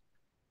GPS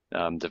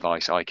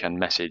device, I can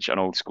message an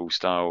old school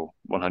style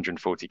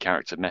 140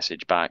 character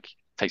message back.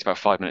 Takes about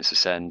 5 minutes to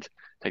send,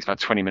 takes about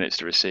 20 minutes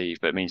to receive,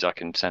 but it means I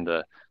can send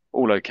a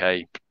all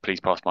okay,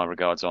 please pass my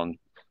regards on,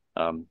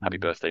 happy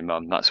birthday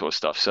mum, that sort of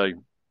stuff. So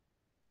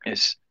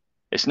it's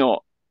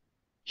not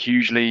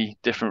hugely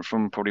different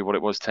from probably what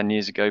it was 10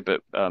 years ago,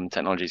 but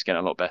technology is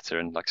getting a lot better.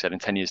 And like I said, in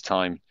 10 years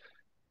time,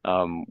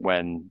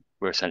 when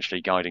we're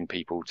essentially guiding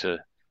people to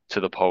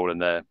the pole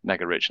and they're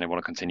mega rich and they want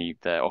to continue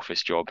their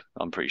office job,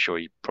 I'm pretty sure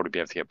you'd probably be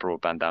able to get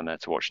broadband down there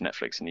to watch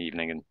Netflix in the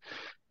evening and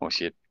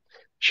watch your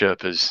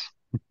Sherpas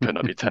putting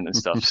up your tent and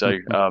stuff. So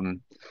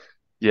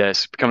yeah,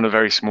 it's becoming a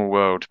very small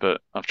world, but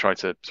I've tried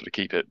to sort of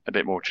keep it a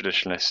bit more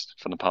traditionalist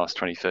for the past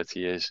 20, 30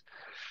 years.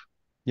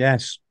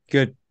 Yes,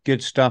 good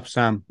stuff,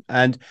 Sam.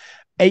 And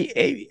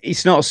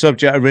it's not a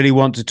subject I really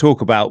want to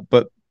talk about,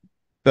 but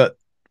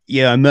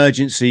yeah,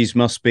 emergencies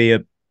must be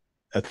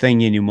a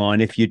thing in your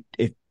mind. If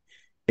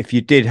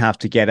you did have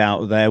to get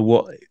out of there,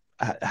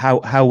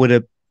 how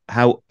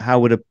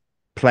would a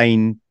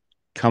plane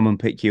come and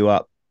pick you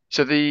up?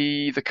 So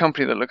the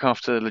company that look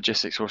after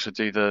logistics also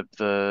do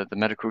the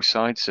medical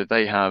side. So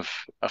they have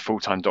a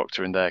full-time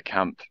doctor in their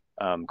camp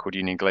called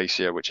Union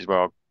Glacier, which is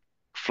where I'll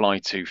fly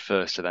to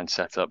first to then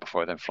set up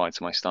before I then fly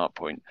to my start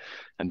point.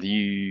 And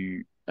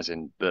the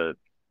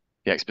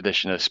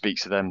expeditioner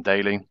speaks to them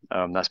daily.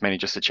 That's mainly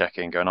just to check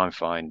in, going, I'm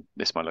fine,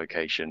 this is my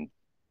location.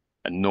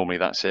 And normally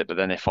that's it. But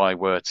then if I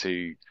were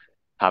to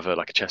have a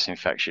chest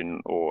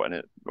infection or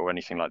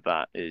anything like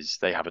that, is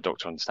they have a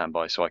doctor on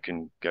standby, so I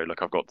can go,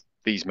 look, I've got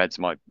these meds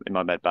in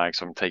my med bag,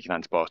 so I'm taking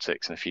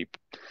antibiotics and a few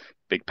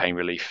big pain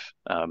relief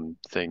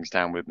things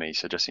down with me,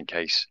 so just in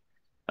case.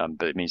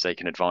 But it means they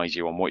can advise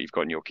you on what you've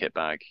got in your kit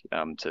bag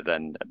to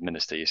then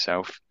administer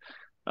yourself.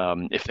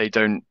 If they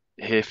don't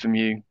hear from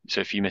you,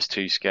 so if you miss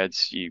 2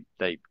 skeds,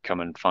 they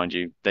come and find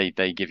you. They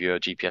give you a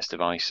GPS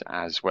device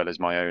as well as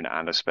my own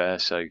and a spare,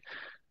 so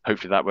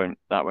hopefully that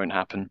won't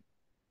happen.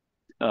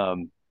 But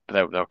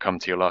they'll come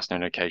to your last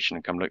known location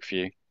and come look for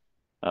you.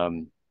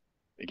 Again,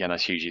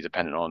 that's hugely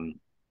dependent on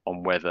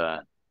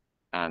weather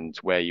and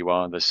where you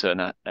are. There's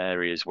certain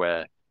areas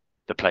where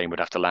the plane would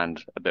have to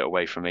land a bit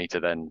away from me to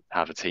then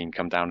have a team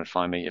come down and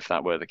find me if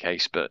that were the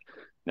case. But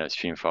it's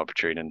few and far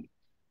between. And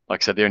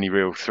like I said, the only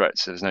real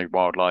threats, there's no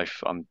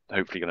wildlife. I'm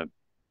hopefully going to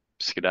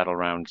skedaddle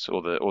around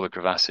all the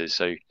crevasses.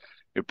 So it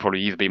would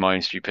probably either be my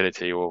own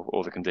stupidity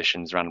or the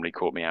conditions randomly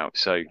caught me out.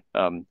 So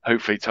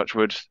hopefully, touch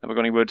wood. Have I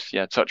got any wood?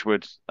 Yeah, touch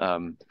wood.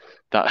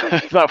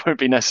 That won't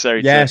be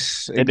necessary to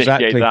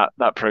initiate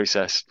that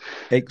process.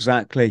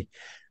 Exactly.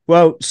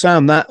 Well,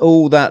 Sam,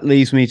 that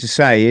leaves me to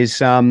say is,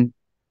 go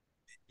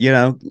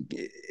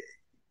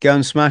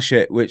and smash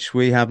it, which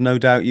we have no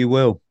doubt you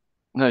will.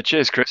 No,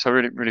 cheers, Chris. I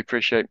really, really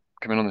appreciate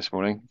coming on this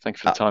morning. Thank you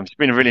for the time. It's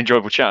been a really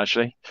enjoyable chat,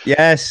 actually.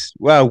 Yes.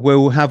 Well,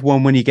 we'll have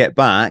one when you get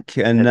back,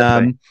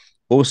 and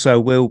also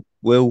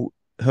we'll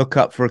hook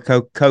up for a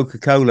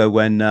Coca-Cola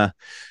when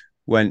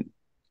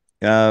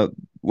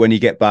you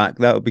get back.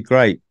 That would be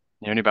great.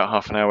 You're only about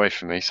half an hour away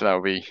from me, so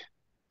that'll be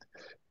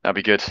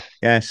good.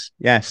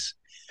 Yes.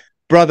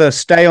 Brother,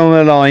 stay on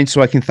the line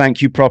so I can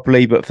thank you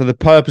properly. But for the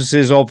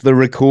purposes of the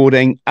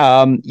recording,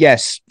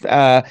 yes,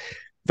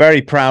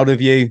 very proud of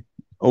you.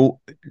 Oh,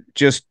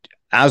 just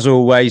as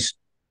always,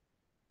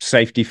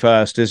 safety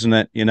first, isn't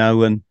it?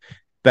 And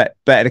better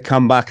to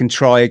come back and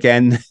try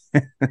again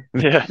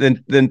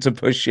than to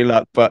push your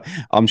luck. But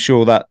I'm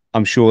sure that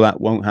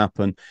won't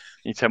happen.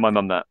 You tell my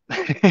mum that.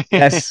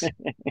 Yes.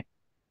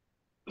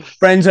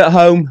 Friends at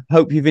home,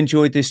 hope you've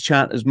enjoyed this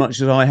chat as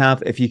much as I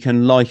have. If you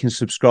can like and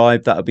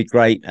subscribe, that would be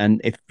great. And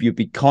if you'd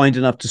be kind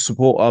enough to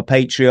support our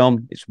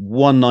Patreon, it's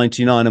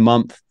 $1.99 a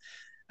month.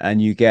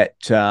 And you get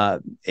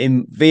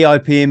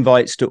VIP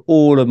invites to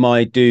all of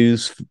my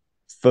dues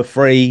for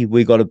free.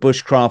 We got a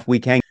bushcraft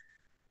weekend.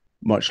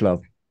 Much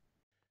love.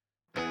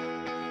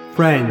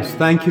 Friends,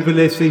 thank you for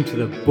listening to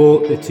the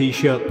Bought the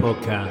T-Shirt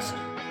podcast.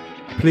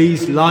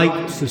 Please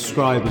like,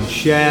 subscribe and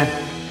share.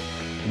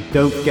 And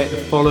don't forget to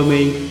follow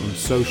me on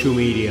social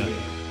media.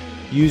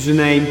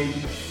 Username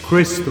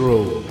Chris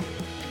Thrall.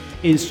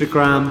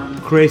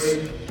 Instagram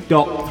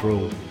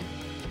Chris.Thrall.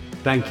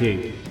 Thank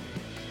you.